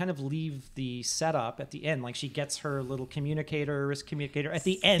thing where they kind of leave the setup at the end. Like she gets her little wrist communicator at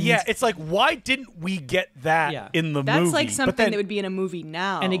the end. Yeah, it's like why didn't we get that in the That's movie? like But something then- that would be in a movie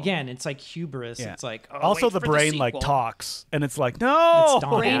now. And again, it's like hubris. Yeah. It's like also wait the for Brain like sequel. talks, and it's like no. It's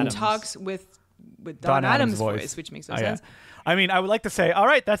Don Brain Adams. talks with Don Adams' voice, which makes no Oh, yeah. sense. I mean, I would like to say, all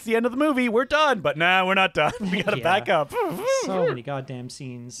right, that's the end of the movie. We're done. But nah, we're not done. We got to Yeah. back up. So many goddamn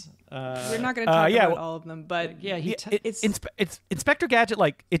scenes. We're not going to talk yeah, about well- all of them, but Yeah, it's it's Inspector Gadget.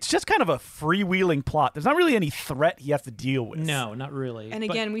 Like, it's just kind of a freewheeling plot. There's not really any threat he has to deal with. no, not really. And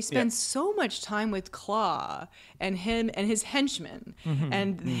But- again, we spend so much time with Claw and him and his henchmen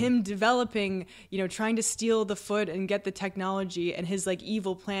and him developing, trying to steal the foot and get the technology and his like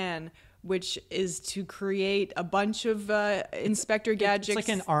evil plan, which is to create a bunch of Inspector Gadgets. it's like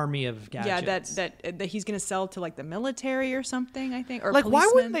an army of gadgets. Yeah, that he's going to sell to like the military or something, I think. Or Like, why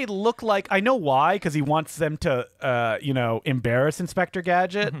wouldn't policemen. they look like? I know why, because he wants them to, embarrass Inspector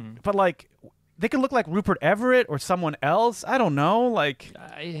Gadget. But like, they could look like Rupert Everett or someone else. I don't know. Like,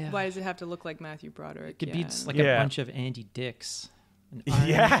 Why does it have to look like Matthew Broderick? It could be like Yeah. a bunch of Andy Dicks. An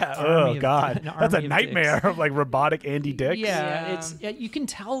yeah. army Oh of- God, an that's a army of nightmare dicks. of like robotic Andy Dicks. Yeah, Yeah. it's you can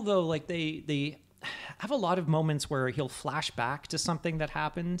tell though, like they have a lot of moments where he'll flash back to something that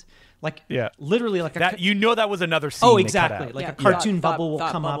happened, like literally like that that was another scene. Oh, exactly. Like a cartoon bubble will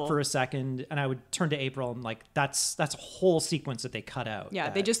come bubble. up for a second, and I would turn to April and like that's a whole sequence that they cut out. Yeah,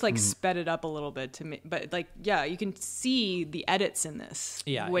 they just like sped it up a little bit but like you can see the edits in this.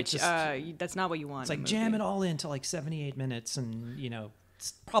 Yeah, which that's not what you want. It's like jam it all into like 78 minutes, and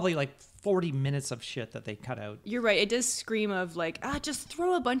it's probably like 40 minutes of shit that they cut out. You're right. It does scream of like, just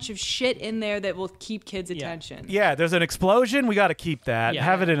throw a bunch of shit in there that will keep kids' attention. Yeah, there's an explosion. We got to keep that.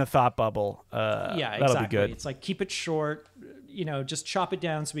 Have it in a thought bubble. That'll be good. It's like keep it short. Just chop it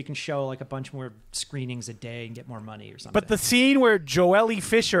down so we can show like a bunch more screenings a day and get more money or something. But the scene where Joelle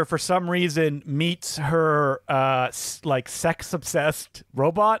Fisher, for some reason, meets her like sex-obsessed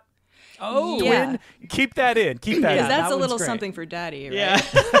robot. Twin. Keep that in. Keep that in. That's a little something for Daddy, right? Yeah.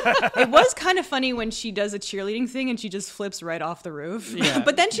 It was kind of funny when she does a cheerleading thing and she just flips right off the roof. Yeah.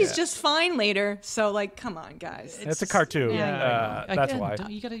 But then she's just fine later. So, like, come on, guys. It's a cartoon. That's why.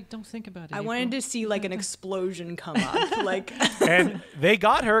 Don't think about it. I wanted to see like an explosion come up. And they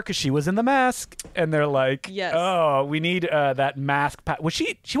got her because she was in the mask. And they're like, oh, we need that mask. Was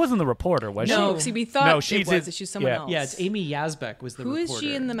she wasn't the reporter, was she? No, see, we thought she's someone else. Yeah, it's Amy Yazbek was the reporter. Who is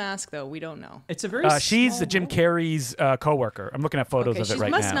she in the mask, though? We don't know. It's a very she's Jim Carrey's coworker. I'm looking at photos of it right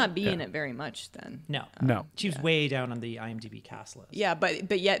now. She must not be in it very much then. No. She was way down on the IMDb cast list. Yeah,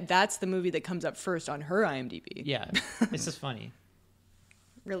 but yet that's the movie that comes up first on her IMDb. Yeah, it's just funny.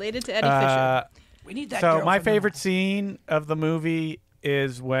 Related to Eddie Fisher. We need that. So my favorite scene of the movie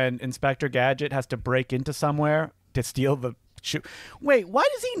is when Inspector Gadget has to break into somewhere to steal the shoe. Wait, why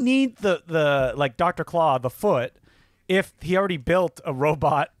does he need the like Dr. Claw, the foot, if he already built a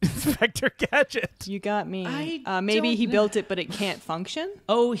robot Inspector Gadget? You got me. Maybe he built it, but it can't function?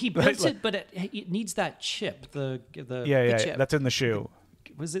 Oh, he built it, but it needs that chip. The chip. That's in the shoe.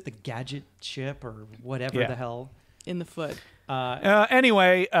 Was it the Gadget chip or whatever the hell? In the foot.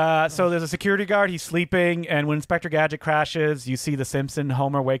 Anyway, so there's a security guard. He's sleeping, and when Inspector Gadget crashes, you see the Simpson.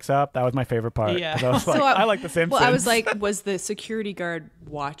 Homer wakes up. That was my favorite part. Yeah. I like the Simpsons. Well, I was like, was the security guard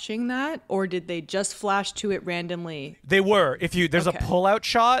watching that, or did they just flash to it randomly? They were. There's a pull-out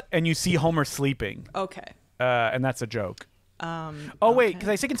shot, and you see Homer sleeping. Okay. And that's a joke. Wait, because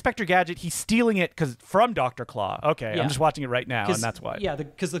I think Inspector Gadget, he's stealing it from Dr. Claw. Okay, I'm just watching it right now, and that's why. Yeah,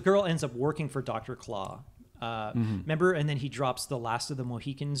 because the girl ends up working for Dr. Claw. Remember? And then he drops the Last of the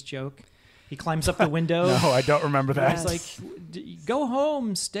Mohicans joke. He climbs up the window. No, I don't remember that. He's like, go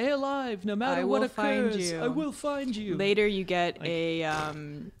home, stay alive, no matter what occurs. I will find you. Later, you get a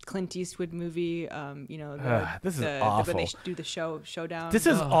Clint Eastwood movie. This is awful. Where they do the showdown. This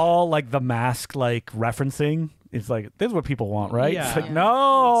is all like the Mask, like referencing. It's like, this is what people want, right? Yeah. It's like,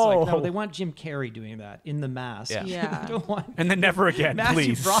 no. It's like, no, they want Jim Carrey doing that in The Mask. Yeah. Don't want and then never again,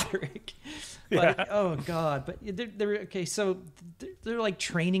 Matthew please. Broderick. Oh God! But they're okay. So they're like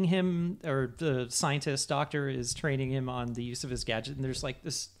training him, or the scientist doctor is training him on the use of his gadget. And there's like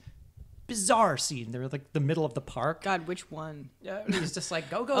this bizarre scene. They're like the middle of the park. God, which one? He's just like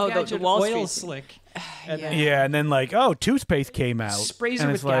go the gadget, Wall oil Street slick. And then like, toothpaste came out. Sprays her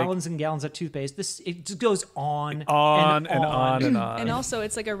with gallons and gallons of toothpaste. It just goes on and on. And also,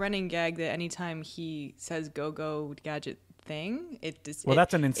 it's like a running gag that anytime he says "go gadget" thing,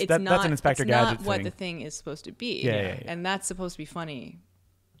 that's an Inspector Gadget thing. It's not what the thing is supposed to be. Yeah. And that's supposed to be funny.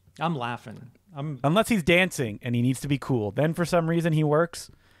 I'm laughing. Unless he's dancing and he needs to be cool, then for some reason he works.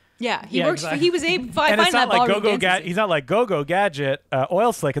 Yeah, he works. Exactly. He was able to find and it's that not like ballroom Gadget. He's not like Go Gadget,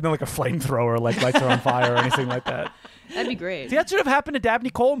 oil slick, and then like a flamethrower like lights her on fire or anything like that. That'd be great. See, that should have happened to Dabney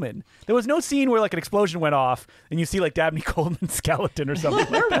Coleman. There was no scene where like an explosion went off and you see like Dabney Coleman's skeleton or something.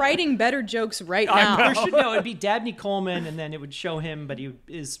 Look, we're writing better jokes right now. It'd be Dabney Coleman, and then it would show him, but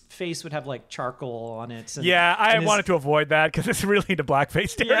his face would have like charcoal on it. I wanted to avoid that because it's really into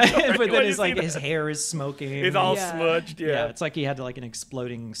blackface territory. Yeah, but then his hair is smoking. It's all smudged. Yeah, it's like he had like an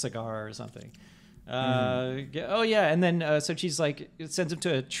exploding cigar or something. And then so she's like, it sends him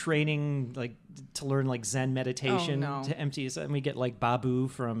to a training like to learn like Zen meditation to empty his, and we get like Babu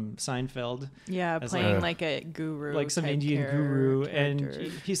from Seinfeld. Yeah, playing like a guru, like some Indian guru,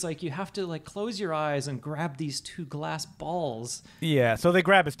 and he's like, you have to like close your eyes and grab these two glass balls. Yeah, so they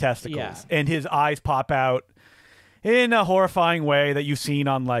grab his testicles, and his eyes pop out in a horrifying way that you've seen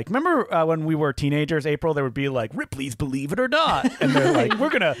on like, remember when we were teenagers, April, there would be like Ripley's Believe It or Not, and they're like, we're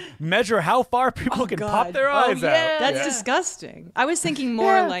gonna measure how far people can pop their eyes out. That's disgusting. I was thinking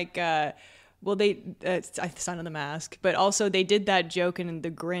more like Well, Son of the Mask, but also they did that joke in The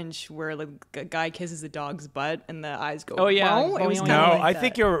Grinch where like a guy kisses the dog's butt and the eyes go. Oh yeah, It was No, like I that.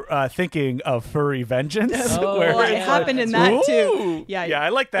 think you're thinking of Furry Vengeance. Oh, where Well, it it's happened in that too. Yeah, I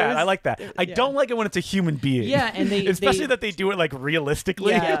like that. I like that. I yeah. don't like it when it's a human being. Yeah, and especially that they do it like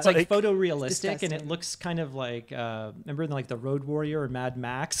realistically. Yeah, it's like photorealistic, disgusting. and it looks kind of like remember in like the Road Warrior or Mad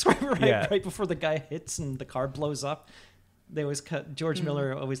Max, Yeah. right before the guy hits and the car blows up. They always cut. George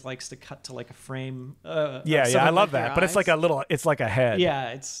Miller always likes to cut to like a frame. Yeah, of I love their that. But it's like it's like a head.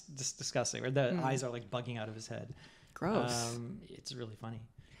 Yeah, it's just disgusting. Or the eyes are like bugging out of his head. Gross. It's really funny.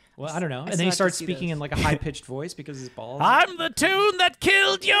 Well, I don't know. And still then he have to starts see speaking those. in like a high pitched voice because his balls. I'm the tune that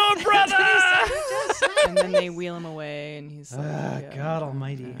killed your brother. And then they wheel him away, and he's like, yeah. God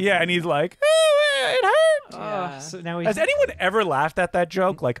Almighty. Yeah, and he's like, "Oh, it hurt." Yeah. So now Has anyone ever laughed at that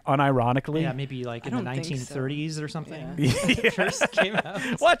joke, like unironically? Yeah, maybe like in the don't think so. 1930s or something. Yeah. First came out.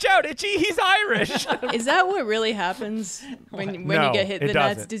 Watch out, Itchy. He's Irish. Is that what really happens when No, you get hit in it the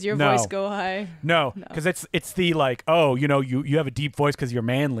nuts? doesn't. Does your No. voice go high? No, because it's the like, oh, you have a deep voice because you're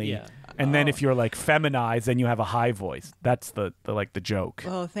manly. Yeah. And then if you're like feminized, then you have a high voice. That's the joke.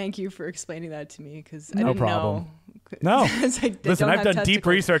 Well, thank you for explaining that to me because No I didn't problem. know. No. 'Cause I Listen, don't I've have done deep testicles.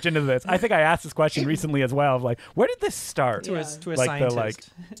 research into this. I think I asked this question recently as well. Of like, where did this start? To a Like the, scientist.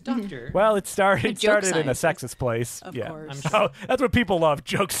 Doctor. Well, it started joke in a scientist. sexist place. Of yeah. course. I'm sure. Oh, that's what people love,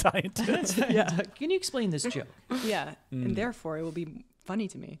 joke scientists. Can you explain this joke? Yeah, and therefore it will be funny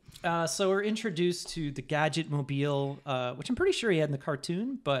to me. So we're introduced to the Gadget Mobile, which I'm pretty sure he had in the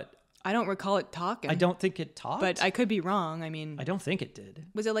cartoon, but I don't recall it talking. I don't think it talked. But I could be wrong. I mean, I don't think it did.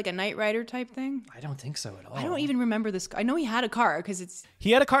 was it like a Knight Rider type thing? I don't think so at all. I don't even remember this. I know he had a car because it's. He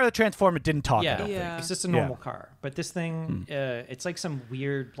had a car that transformed. It didn't talk. I Yeah, don't think. Yeah. it's just a normal car. But this thing, it's like some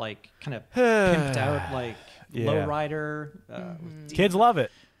weird, like kind of pimped out, like Yeah. lowrider. Kids love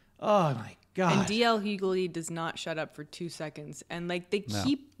it. Oh my god! And DL Hughley does not shut up for 2 seconds, and like they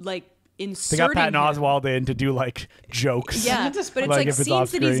keep like They inserting. got Patton him. Oswalt in to do like jokes. Yeah, but it's Like, like if it's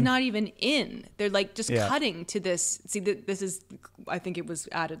scenes that he's off-screen. not even in. They're like just Yeah. cutting to this. See, this is. I think it was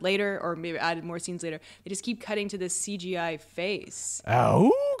added later, or maybe added more scenes later. They just keep cutting to this CGI face.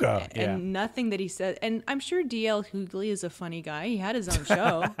 Auga. Yeah. And nothing that he said. And I'm sure DL Hughley is a funny guy. He had his own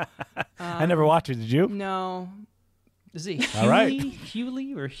show. I never watched it. Did you? No, Is it All right.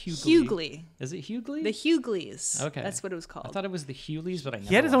 Hughley or Hughley? Hughley. Is it Hughley? The Hughleys. Okay. That's what it was I called. thought it was the Hugleys, but I never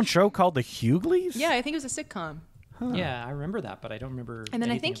He had his own watched show called The Hugleys? Yeah, I think it was a sitcom. it. Yeah, I remember that, but I don't remember. And then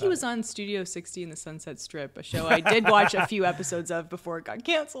I anything think he about was it. on Studio 60 in the Sunset Strip, a show I did watch a few episodes of before it got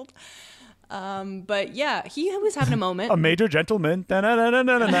canceled. But yeah, he was having a moment. A major gentleman.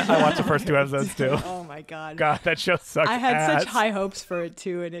 Da-na-na-na-na-na. I watched the first 2 episodes too. Oh my god. God, that show sucks. I had ass. such high hopes for it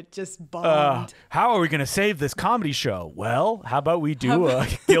too, and it just bombed. How are we going to save this comedy show? Well, how about we do a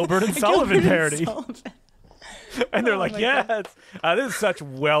Gilbert and Sullivan Gilbert and parody? Sullivan. And they're like, my yes. This is such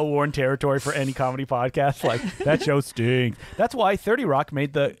well-worn territory for any comedy podcast. Like, that show stinks. That's why 30 Rock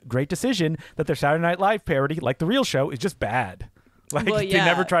made the great decision that their Saturday Night Live parody, like The Real Show, is just bad. Like, Well, they yeah.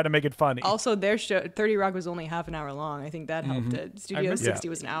 never try to make it funny. Also, their show 30 Rock was only half an hour long. I think that helped it. Studio remember- 60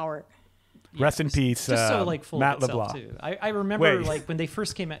 was an hour. Rest in peace, just so like full Matt of itself LeBlanc. too. I remember Wait. like when they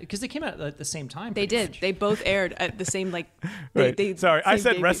first came out because they came out at the same time. They pretty did. much. They both aired at the same like. Wait, sorry, I same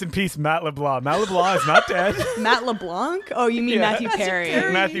said day- rest in peace, Matt LeBlanc. Matt LeBlanc is not dead. Matt LeBlanc? Oh, you mean Yeah. Matthew Perry?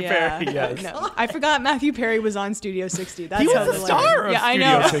 Matthew Perry, yes. No, I forgot Matthew Perry was on Studio 60. That's He how was the the star of Yeah, I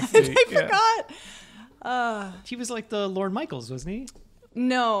Studio know. 60. I Yeah. forgot. He was like the Lorne Michaels, wasn't he?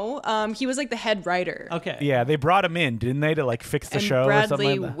 No, he was like the head writer. Okay. Yeah, they brought him in, didn't they, to like fix the And show or Bradley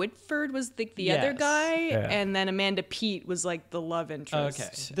something like that? Whitford was the other Yes. guy, Yeah. and then Amanda Peet was like the love interest.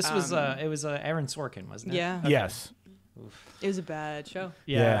 Okay. This was it was Aaron Sorkin, wasn't it? Yeah. Yes. It was a bad show.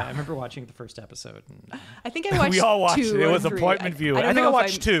 Yeah, Yeah. I remember watching the first episode. And I think I watched. We all watched 2 it. It or was 3. appointment viewing. don't I think know I if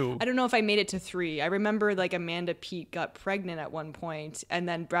watched 2. I don't know if I made it to 3. I remember like Amanda Peet got pregnant at one point, and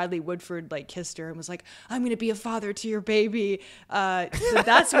then Bradley Woodford like kissed her and was like, "I'm gonna be a father to your baby." So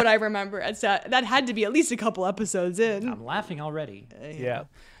that's what I remember. That had to be at least a couple episodes in. I'm laughing already. Yeah.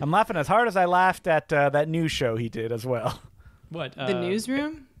 I'm laughing as hard as I laughed at that news show he did as well. What? The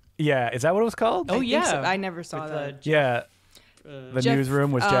newsroom. Yeah, is that what it was called? Oh I think yeah. so. I never saw With, that. Yeah. The Jeff-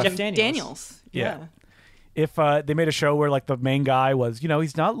 newsroom was Jeff Jeff. Daniels. Yeah. If they made a show where like the main guy was,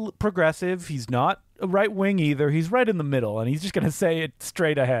 he's not progressive, he's not a right wing either, he's right in the middle, and he's just gonna say it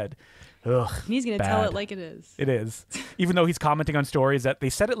straight ahead. Ugh, And he's gonna tell bad. it like it is. It is. Even though he's commenting on stories that they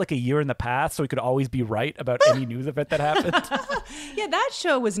said it like a year in the past, so he could always be right about any news event that happened. Yeah, that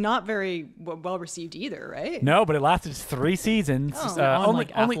show was not very well received either, right? No, but it lasted 3 seasons. Oh. On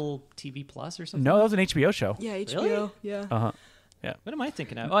like Apple TV Plus or something. No, that was an HBO show. Yeah, HBO. Really? Yeah. Uh-huh. Yeah. What am I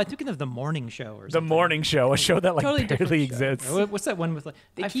thinking of? Oh, I'm thinking of The Morning Show or The something. Morning Show, a show that like Totally different barely show. exists. What's that one with like?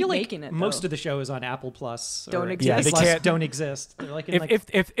 They I keep feel like making it, most though. of the shows on Apple Plus Don't or exist. Yeah, they Plus can't- don't exist. They're like, in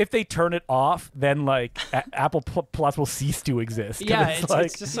If they turn it off, then like Apple Plus will cease to exist. 'Cause yeah, it's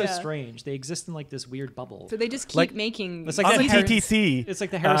it's just so strange. They exist in like this weird bubble. So they just keep Like- making. It's like on that the Harry- TTC. It's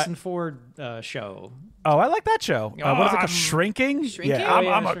like the Harrison Ford show. Oh, I like that show. What is it? I'm Shrinking? Shrinking? Yeah, Oh,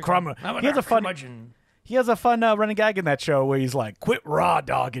 I'm a Shrinking. crumb. He has a fun. He has a fun running gag in that show where he's like, "Quit raw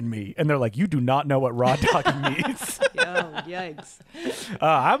dogging me," and they're like, "You do not know what raw dogging means." Oh, yikes.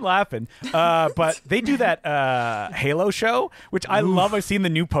 I'm laughing. But they do that Halo show, which I love. I've seen the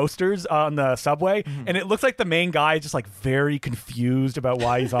new posters on the subway, and it looks like the main guy is just like very confused about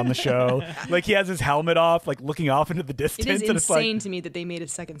why he's on the show. Like he has his helmet off, like looking off into the distance. It is and it's like, insane to me that they made a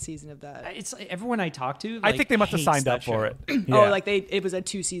second season of that. It's everyone I talk to. I like, think they must have hates signed that up for show. it. Oh, Yeah. like it was a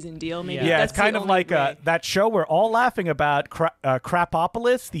 2-season deal, maybe? Yeah, That's it's kind the of only like way. that show we're all laughing about,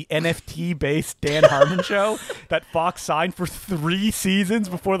 Crapopolis, the NFT-based Dan Harmon show that Fox signed for 3 seasons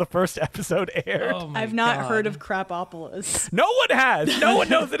before the first episode aired. Oh my I've not God. heard of Crapopolis. No one has. No one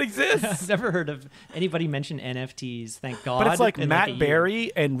knows it exists. I've never heard of anybody mention NFTs. Thank God. But it's like in Matt a year.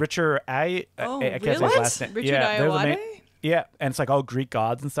 Berry and Richard I can't say his really? last name. Richard yeah, they're the main- Ayoade? Yeah, and it's like all Greek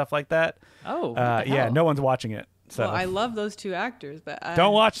gods and stuff like that. Oh, what the Yeah, hell? no one's watching it. So Well, I love those two actors, but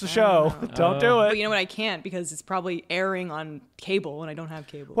don't watch the show. Don't do But it. you know what? I can't because it's probably airing on cable and I don't have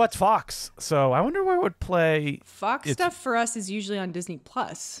cable. Well, it's Fox, so I wonder where it would play. Fox It's- stuff for us is usually on Disney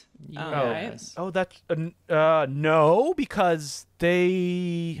Plus. Yes. Oh, that's no, because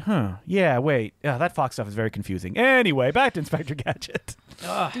they. Yeah, wait. That Fox stuff is very confusing. Anyway, back to Inspector Gadget.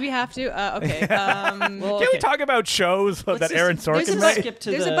 Do we have to? Okay. Well, Can we okay. talk about shows that just- Aaron There's Sorkin a, made? skip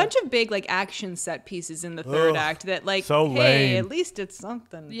to there's a the- bunch of big like action set pieces in the third act that like, so hey, lame. at least it's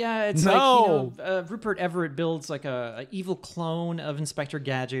something. Yeah, it's No. like, Rupert Everett builds like a evil clone of Inspector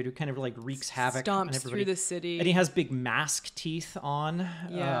Gadget who kind of like wreaks havoc on Stomps everybody. through the city. And he has big mask teeth on.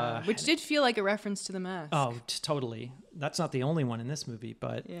 Yeah, which did feel like a reference to the mask. Oh, totally. That's not the only one in this movie,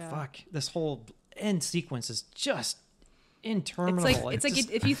 but Yeah. fuck, this whole end sequence is just interminable. It's like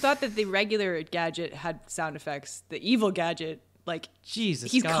just- if you thought that the regular Gadget had sound effects, the evil Gadget, like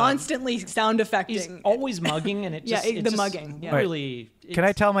Jesus, he's God. constantly sound He's effecting. always mugging, and it Yeah, just the it just mugging, yeah. really. Can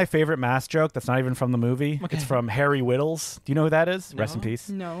I tell my favorite mask joke that's not even from the movie? Okay. It's from Harry Whittles. Do you know who that is? Rest in No. peace.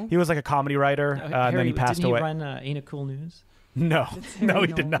 No. He was like a comedy writer, and then Harry, he passed didn't away. he run Ain't It Cool News? No, no,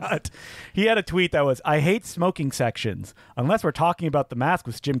 he did not. He had a tweet that was, "I hate smoking sections, unless we're talking about the mask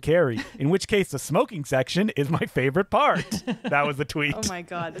with Jim Carrey, in which case the smoking section is my favorite part." That was the tweet. Oh my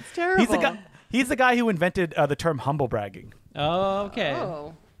god, that's terrible. He's the guy who invented the term humble bragging. Oh, okay.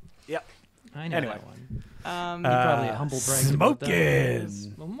 Oh. Yep. I know Anyway. that one. He probably a humble brag. about that.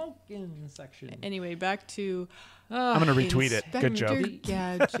 Smoking section. Anyway, back to I'm gonna retweet it. Good Inspector joke.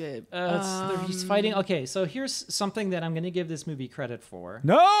 Gadget. He's fighting. Okay, so here's something that I'm going to give this movie credit for.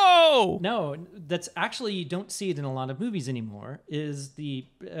 No. No, that's actually you don't see it in a lot of movies anymore. Is the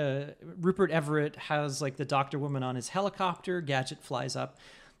Rupert Everett has like the Doctor Woman on his helicopter. Gadget flies up.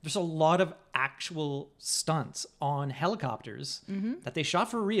 There's a lot of actual stunts on helicopters that they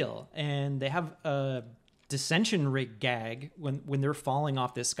shot for real, and they have a dissension rig gag when they're falling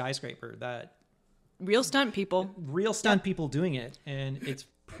off this skyscraper. That Real stunt people. real stunt people doing it, and it's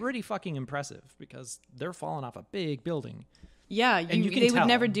pretty fucking impressive because they're falling off a big building. Yeah, you can they would tell.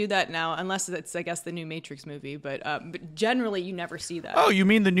 never do that now unless it's, I guess, the new Matrix movie. But generally, you never see that. Oh, you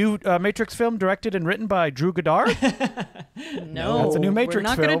mean the new Matrix film directed and written by Drew Goddard? no, That's a new Matrix we're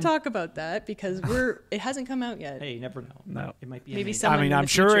not film. going to talk about that because it hasn't come out yet. Hey, you never know. No. It might be Maybe amazing. some- Someone in I'm the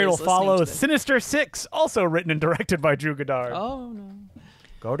sure future it'll is listening follow to this. Sinister Six, also written and directed by Drew Goddard. Oh no.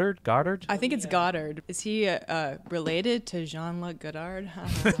 Goddard? I think it's Goddard. Is he related to Jean-Luc Godard?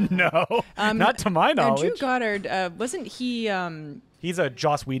 No, not to my Now, knowledge. Drew Goddard, wasn't he? He's a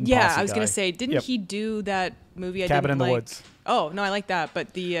Joss Whedon Yeah, posse I was guy. going to say, didn't Yep. he do that movie? I Cabin didn't in the like? Woods. Oh no, I like that,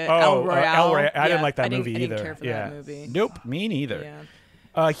 but the Oh, El Royale. I yeah, didn't like that I didn't- movie I either. didn't care for yeah. that movie. Nope, me neither.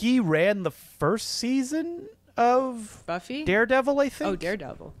 Yeah. He ran the first season of Buffy. Daredevil, I think. Oh,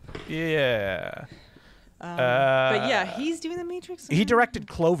 Daredevil. Yeah. But yeah, he's doing the Matrix. He directed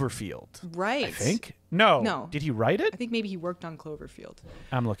Cloverfield. Right. I think. No. No. Did he write it? I think maybe he worked on Cloverfield.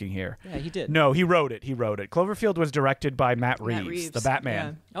 I'm looking here. Yeah, he did. No, he wrote it. Cloverfield was directed by Matt Reeves, the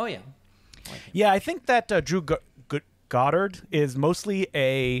Batman. Oh yeah. Yeah, I think that Drew Goddard is mostly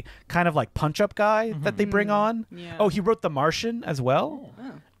a kind of like punch-up guy that they bring on. Yeah. Oh, he wrote The Martian as well.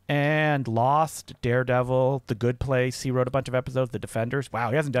 Oh. and Lost, Daredevil, The Good Place. He wrote a bunch of episodes. The Defenders. Wow,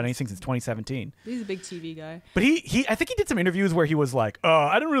 he hasn't done anything since 2017. He's a big TV guy. But I think he did some interviews where he was like,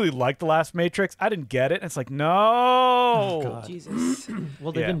 I didn't really like the last Matrix. I didn't get it. And it's like, no. Oh, God. Jesus.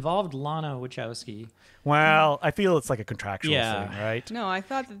 Well, they've involved Lana Wachowski. Well, I feel it's like a contractual thing, right? No, I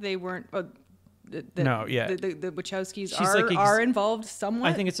thought that they weren't. The Wachowskis are involved somewhat.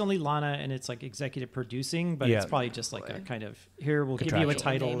 I think it's only Lana, and it's like executive producing, but it's probably just like a kind of, here, we'll give you a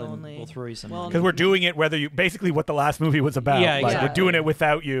title and we'll throw you some money. Because we're doing it basically what the last movie was about. Yeah, like, exactly. we're doing it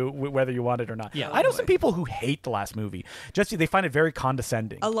without you, whether you want it or not. Yeah. I know some people who hate the last movie. Just they find it very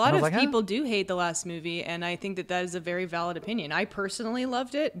condescending. A lot of people do hate the last movie, and I think that is a very valid opinion. I personally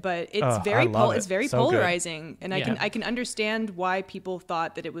loved it, but it's very polarizing, and I can understand why people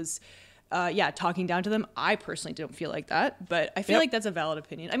thought that it was. Talking down to them. I personally don't feel like that, but I feel like that's a valid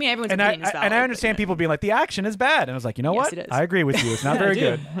opinion. I mean, everyone's opinion is valid. And I understand people being like, the action is bad. And I was like, you know what? It is. I agree with you. It's not very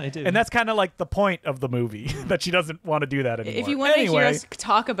good. I do. And that's kind of like the point of the movie, that she doesn't want to do that anymore. If you want to hear us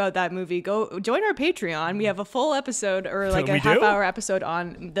talk about that movie, go join our Patreon. We have a full episode or like a half-hour episode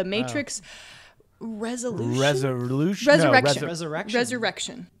on The Matrix Resurrection.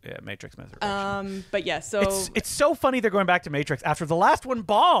 Yeah, Matrix Resurrection. But yeah, so it's so funny they're going back to Matrix after the last one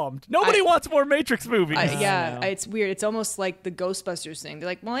bombed. Nobody wants more Matrix movies. It's weird. It's almost like the Ghostbusters thing. They're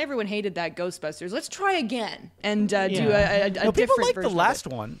like, well, everyone hated that Ghostbusters. Let's try again and do a different people liked version the last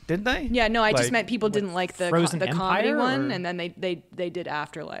one, didn't they? Yeah, no, I just meant people didn't like the comedy one, or? and then they did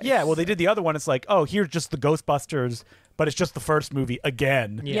Afterlife. Yeah, well, they did the other one. It's like, oh, here's just the Ghostbusters, but it's just the first movie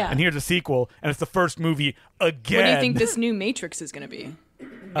again. Yeah. And here's a sequel, and it's the first movie again. What do you think this new Matrix is going to be?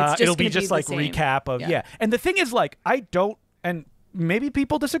 It'll be just like recap of And the thing is, like, I don't, and maybe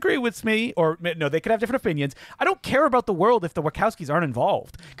people disagree with me, or no, they could have different opinions. I don't care about the world if the Wachowskis aren't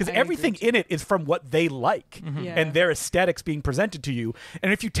involved, because everything in it is from what they like and their aesthetics being presented to you.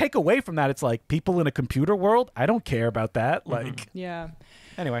 And if you take away from that, it's like people in a computer world. I don't care about that. Like,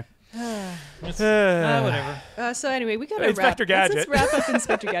 anyway. Whatever. So anyway, we got to Inspector Gadget. Let's wrap up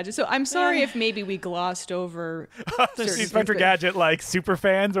Inspector Gadget. So I'm sorry if maybe we glossed over Inspector Gadget, like super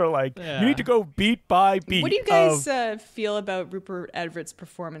fans are like, you need to go beat by beat. What do you guys feel about Rupert Everett's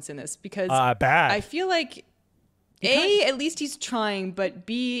performance in this? Because bad. I feel like at least he's trying, but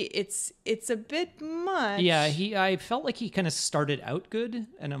B, it's a bit much. Yeah, I felt like he kind of started out good,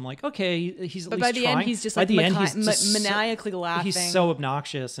 and I'm like, okay, he's at least trying. But by the end, he's just like maniacally laughing. He's so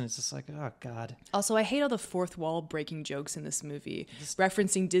obnoxious, and it's just like, oh God. Also, I hate all the fourth wall breaking jokes in this movie,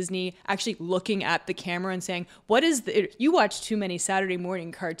 referencing Disney, actually looking at the camera and saying, "What is you watch too many Saturday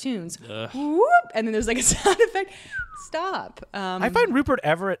morning cartoons?" Whoop, and then there's like a sound effect. Stop. I find Rupert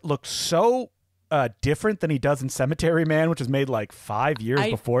Everett looks so different than he does in Cemetery Man, which was made like 5 years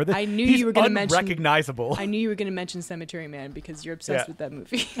before this. I knew you were going to mention unrecognizable. I knew you were going to mention Cemetery Man because you're obsessed with that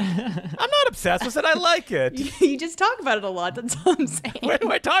movie. I'm not obsessed with it. I like it. You just talk about it a lot. That's all I'm saying. When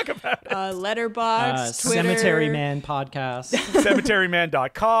do I talk about it? Letterboxd, Twitter, Cemetery Man podcast,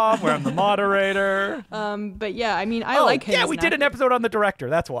 CemeteryMan.com, where I'm the moderator. But yeah, I mean, I like him. Yeah, we did an episode on the director.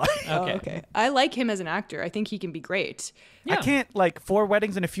 That's why. Okay. I like him as an actor. I think he can be great. Yeah. I can't, like, 4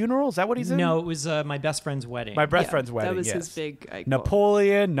 Weddings and a Funeral? Is that what he's in? No, it was My Best Friend's Wedding. My Best Friend's Wedding, that was his big...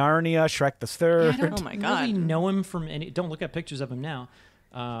 Napoleon, Narnia, Shrek the Third. Yeah, oh my God. Really know him from any... Don't look at pictures of him now.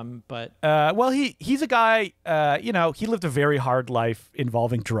 But well, he's a guy, he lived a very hard life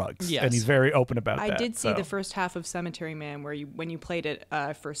involving drugs. Yes. And he's very open about that. I did see the first half of Cemetery Man when you played it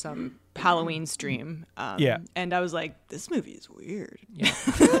for some Halloween stream. And I was like, this movie is weird. Yeah.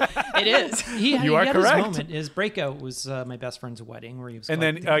 It is. He you are had correct. His moment. His breakout was My Best Friend's Wedding, where he was and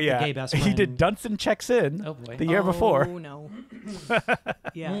then, the gay best friend. He did Dunstan Checks In the year before. Oh, no.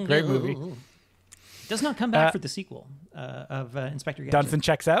 Yeah. Great movie. Does not come back for the sequel of Inspector Gadget. Dunstan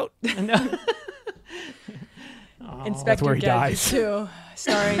Checks Out? No. Inspector Gadget dies. Too,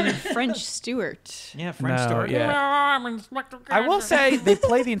 starring French Stewart. Yeah, French Stewart. Yeah. I'm Inspector Gadget. I will say they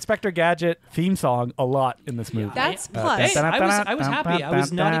play the Inspector Gadget theme song a lot in this movie. That's plus. I was happy. I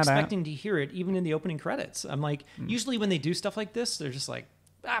was not expecting to hear it even in the opening credits. I'm like, usually when they do stuff like this, they're just like,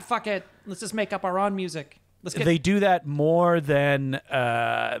 fuck it. Let's just make up our own music. They do that more than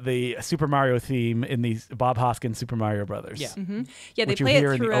the Super Mario theme in the Bob Hoskins Super Mario Brothers. Yeah, yeah, they play it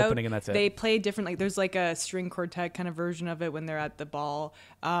throughout. In the opening, and that's it. They play different. Like there's like a string quartet kind of version of it when they're at the ball.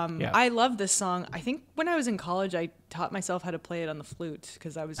 I love this song. I think when I was in college, I taught myself how to play it on the flute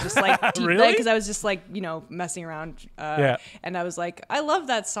because I was just like, really? Because I was just like messing around. And I was like, I love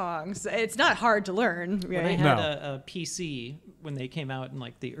that song. So it's not hard to learn. Right? When I had a PC when they came out in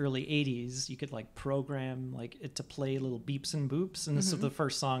like the early '80s, you could like program like it to play little beeps and boops, and this is the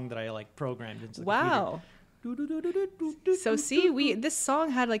first song that I like programmed into the computer. So see, this song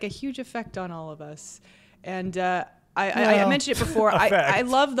had like a huge effect on all of us, and I mentioned it before. I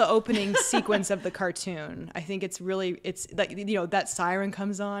love the opening sequence of the cartoon. I think it's like, you know, that siren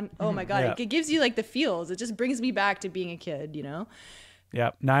comes on. Oh my God, it gives you like the feels. It just brings me back to being a kid, you know?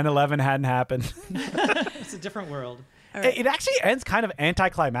 Yep. 9/11 hadn't happened. It's a different world. Right. It actually ends kind of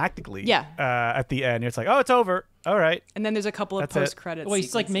anticlimactically. Yeah. At the end, it's like, oh, it's over. All right. And then there's a couple of post-credits. Well,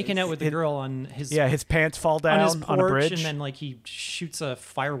 he's like making out with the girl on his his pants fall down on his porch, on a bridge, and then like he shoots a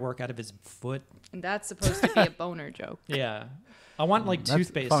firework out of his foot. And that's supposed to be a boner joke. Yeah. I want like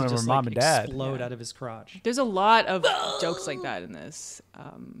toothpaste to just like explode out of his crotch. There's a lot of jokes like that in this,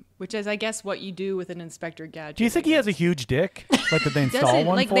 which is, I guess, what you do with an Inspector Gadget. Do you think he has a huge dick? Like that they install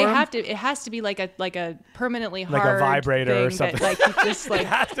one like for they him? have to. It has to be like a permanently hard, like a vibrator thing or something. That, like just like it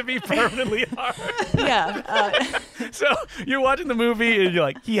has to be permanently hard. Yeah. So you're watching the movie and you're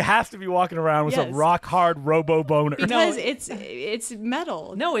like, he has to be walking around with some rock hard robo boner. Because it's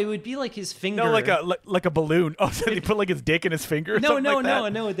metal. No, it would be like his finger. No, like a balloon. Oh, so they put like his dick in his finger. No.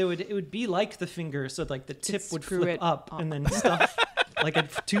 It would be like the finger, so like the tip would flip up, and then stuff like a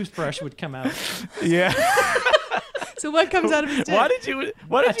toothbrush would come out. Yeah. So what comes out of his dick? Why did you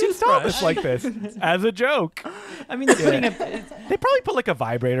install this like this as a joke? I mean, they're putting they probably put like a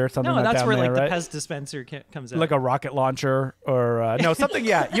vibrator or something. No, like that's down where there, like right? the Pez dispenser comes out. Like a rocket launcher or no something.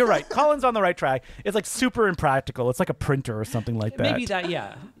 Yeah, you're right. Colin's on the right track. It's like super impractical. It's like a printer or something like that. Maybe that.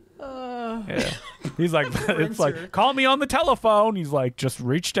 Yeah. Yeah. He's like, it's like, call me on the telephone. He's like, just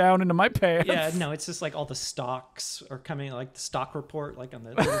reach down into my pants. Yeah, no, it's just like all the stocks are coming, like the stock report, like on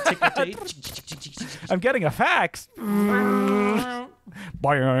the little ticker tape. I'm getting a fax.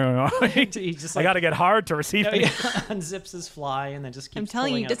 He just I got to get hard to receive it. Unzips his fly and then just keeps I'm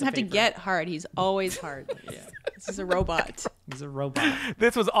telling you, he doesn't have to get hard. He's always hard. Yeah. This is a robot. He's a robot.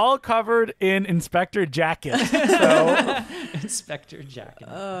 This was all covered in Inspector Jacket. So Inspector Jacket.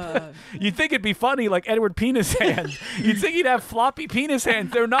 you'd think it'd be funny, like Edward Penis Hands. You'd think he'd have floppy penis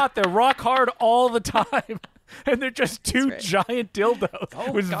hands. They're not. They're rock hard all the time. And they're just two giant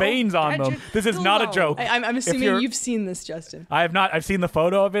dildos with veins on them. This is not a joke. I'm assuming you've seen this, Justin. I have not. I've seen the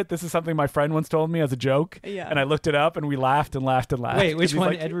photo of it. This is something my friend once told me as a joke. Yeah. And I looked it up and we laughed and laughed and laughed. Wait, which one?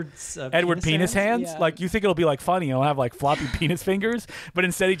 Like, Edward penis hands? Yeah. Like, you think it'll be like funny. He'll have like floppy penis fingers. But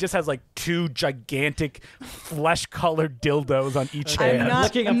instead he just has like two gigantic flesh-colored dildos on each hand.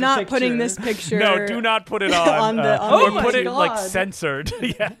 I'm not putting this picture. No, do not put it on. or put it God. like censored.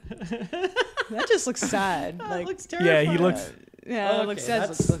 Yeah. That just looks sad. That looks Yeah, terrifying. he looks. Yeah, it looks sad.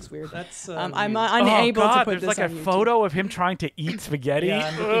 Looks weird. That's I'm weird. unable to put there's this like on a YouTube. photo of him trying to eat spaghetti. Yeah,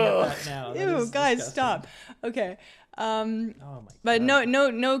 I'm looking at that now. That Ew, is guys, disgusting. stop. Okay. Oh my But God.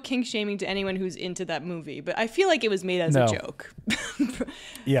 no kink shaming to anyone who's into that movie. But I feel like it was made as a joke.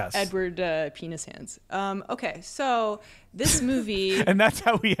 Yes. Edward Penis Hands. Okay, so this movie. And that's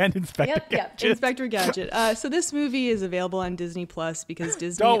how we end Inspector Gadget. Yep, Inspector Gadget. So this movie is available on Disney Plus because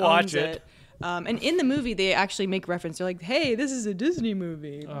Disney Don't owns watch it. And in the movie, they actually make reference. They're like, "Hey, this is a Disney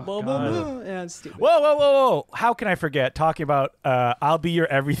movie." Oh, blah blah blah. Yeah, it's stupid. Whoa. How can I forget talking about I'll Be Your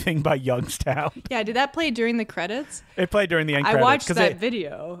Everything by Youngstown? Yeah, did that play during the credits? It played during the end I credits. watched that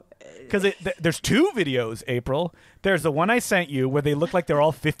video. Because there's two videos, April. There's the one I sent you where they look like they're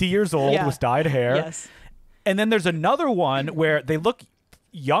all 50 years old with dyed hair. Yes. And then there's another one where they look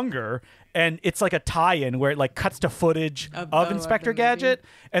younger, and it's like a tie-in where it like cuts to footage of Inspector Gadget,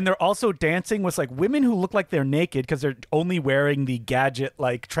 and they're also dancing with like women who look like they're naked because they're only wearing the Gadget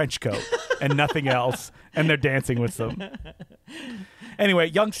like trench coat and nothing else, and they're dancing with them. Anyway,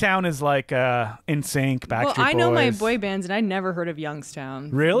 Youngstown is like In Sync, Backstreet Boys. Well, I know my boy bands, and I never heard of Youngstown.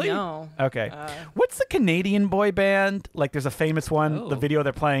 Really? No. Okay. What's the Canadian boy band? Like, there's a famous one. The video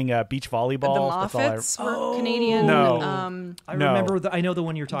they're playing beach volleyball. The Moffats were Canadian. No. I remember. I know the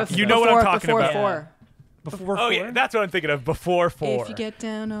one you're talking about. You know what I'm talking about. Before Oh, yeah, that's what I'm thinking of. Before 4. If you get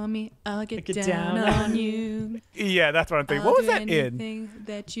down on me, I'll get down on you. Yeah, that's what I'm thinking. What was that in?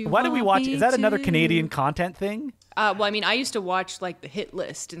 Why did we watch? Is that another Canadian content thing? Well, I mean, I used to watch like the hit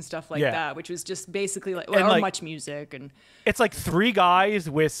list and stuff like that, which was just basically like, or like, much music and. It's like 3 guys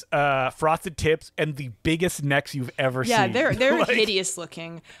with frosted tips and the biggest necks you've ever seen. Yeah, they're like, hideous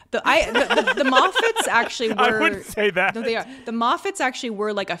looking. The Moffats actually were. I wouldn't say that. No, they are. The Moffats actually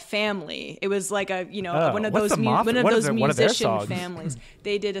were like a family. It was like a one of those musician families.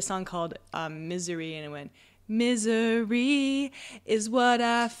 They did a song called "Misery," and it went. Misery is what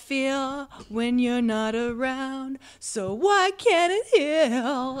I feel when you're not around. So why can't it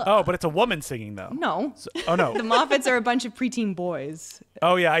heal? Oh, but it's a woman singing though. No. Oh no. The Moffats are a bunch of preteen boys.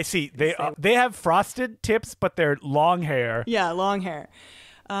 Oh yeah, I see. They have frosted tips, but they're long hair. Yeah, long hair.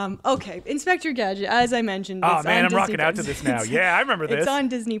 Okay, Inspector Gadget, as I mentioned. Oh it's man, on I'm Disney rocking out to this now. Yeah, I remember this. It's on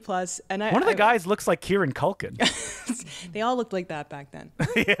Disney Plus, and one of the guys looks like Kieran Culkin. They all looked like that back then.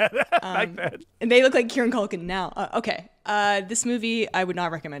 Yeah, back then. And they look like Kieran Culkin now. Okay. This movie, I would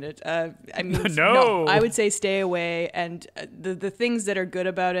not recommend it. I mean, No. I would say stay away. And the things that are good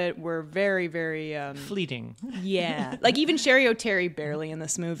about it were very, very fleeting. Yeah, like even Sherry O'Terry barely in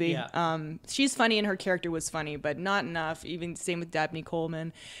this movie. Yeah. She's funny and her character was funny, but not enough. Even same with Dabney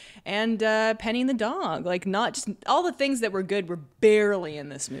Coleman and Penny and the dog. Like not just all the things that were good were barely in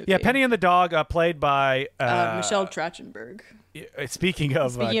this movie. Yeah, Penny and the dog, played by Michelle Trachtenberg. Speaking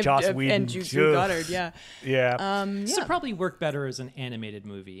of Joss Whedon and Drew Goddard, yeah. This would probably work better as an animated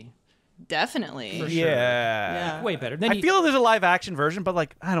movie. Definitely. For sure. Yeah. Way better. I feel there's a live action version, but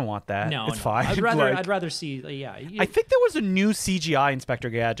like I don't want that. No, it's fine. I'd rather see. I think there was a new CGI Inspector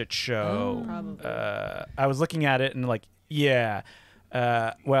Gadget show. Probably. I was looking at it and like, yeah. It's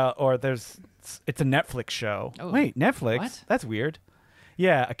a Netflix show. Oh. Wait, Netflix? What? That's weird.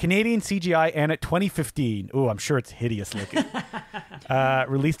 Yeah, a Canadian CGI and at 2015. Oh, I'm sure it's hideous looking.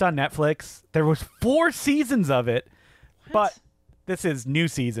 Released on Netflix. There was 4 seasons of it, but this is new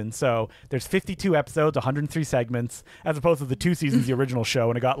season, so there's 52 episodes, 103 segments, as opposed to the 2 seasons of the original show,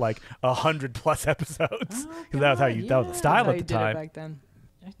 and it got like 100+ episodes. That was that was the style at the time. Back then.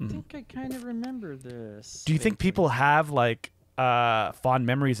 I think I kind of remember this. Do you think people have like fond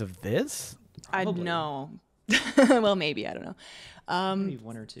memories of this? I know. Well, maybe, I don't know. Maybe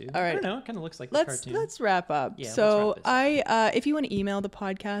 1 or 2. All right. I don't know. It kind of looks like the cartoon. Let's wrap up. Yeah, so let's wrap this if you want to email the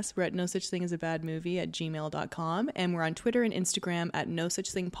podcast, we're at nosuchthingasabadmovie@gmail.com, and we're on Twitter and Instagram at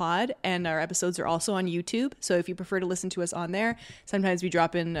nosuchthingpod, and our episodes are also on YouTube. So if you prefer to listen to us on there, sometimes we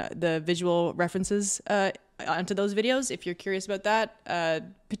drop in the visual references onto those videos. If you're curious about that,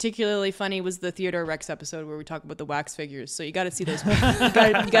 particularly funny was the Theodore Rex episode where we talk about the wax figures. So you got to see those. you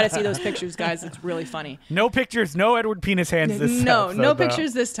got to see those pictures, guys. It's really funny. No pictures, no Edward Penis Hands this No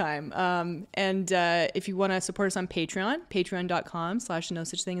pictures this time. And if you want to support us on Patreon,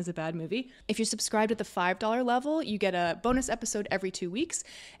 patreon.com/nosuchthingasabadmovie. If you're subscribed at the $5 level, you get a bonus episode every 2 weeks.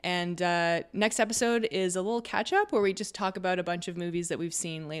 And next episode is a little catch up where we just talk about a bunch of movies that we've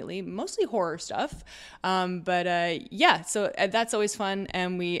seen lately, mostly horror stuff. So that's always fun.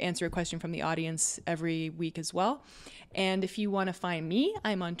 And we answer a question from the audience every week as well. And if you want to find me,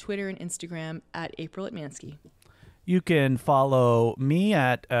 I'm on Twitter and Instagram at April Atmansky. You can follow me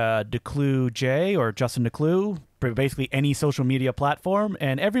at DeClueJ or Justin DeClue, basically any social media platform,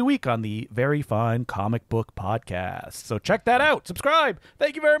 and every week on the Very Fine Comic Book Podcast. So check that out. Subscribe.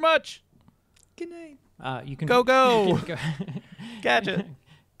 Thank you very much. Good night. You can go. Gadget.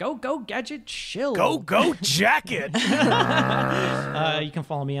 Go, Gadget, shill. Go, Jacket. You can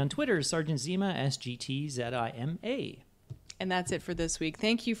follow me on Twitter, Sergeant Zima, SGTZIMA. And that's it for this week.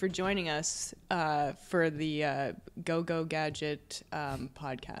 Thank you for joining us for the Go Gadget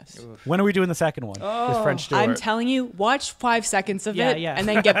podcast. When are we doing the second one? With French Stewart. I'm telling you, watch 5 seconds of it and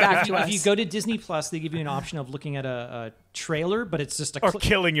then get back to us. If you go to Disney Plus, they give you an option of looking at a trailer, but it's just a or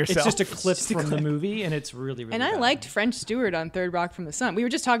killing yourself. It's just a clip from the movie, and it's really, really And I liked French Stewart on Third Rock from the Sun. We were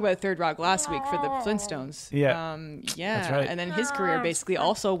just talking about Third Rock last week for the Flintstones. Yeah. That's right. And then his career basically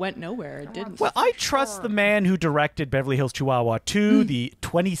also went nowhere. It didn't. Well, I trust the man who directed Beverly Hills Chihuahua 2, the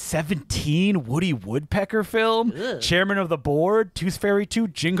 2017 Woody Woodpecker film, Chairman of the Board, Tooth Fairy 2,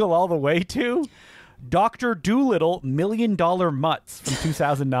 Jingle All the Way 2, Dr. Dolittle, $1 Million Mutts from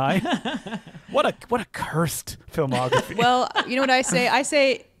 2009. What a cursed filmography. Well, you know what I say? I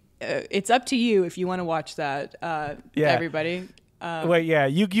say it's up to you if you want to watch that, everybody.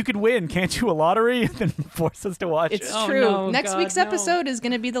 You could win. Can't you a lottery and then force us to watch it? It's true. No, Next week's episode is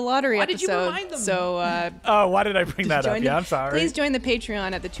going to be the lottery Why episode. did you remind them? So, why did I bring that up? I'm sorry. Please join the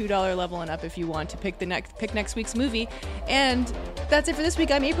Patreon at the $2 level and up if you want to pick next week's movie. And that's it for this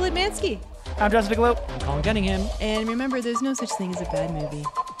week. I'm April Atmansky. I'm Justin DeClue. I'm Colin Cunningham. And remember, there's no such thing as a bad movie.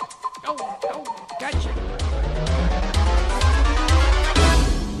 Go, Gadget.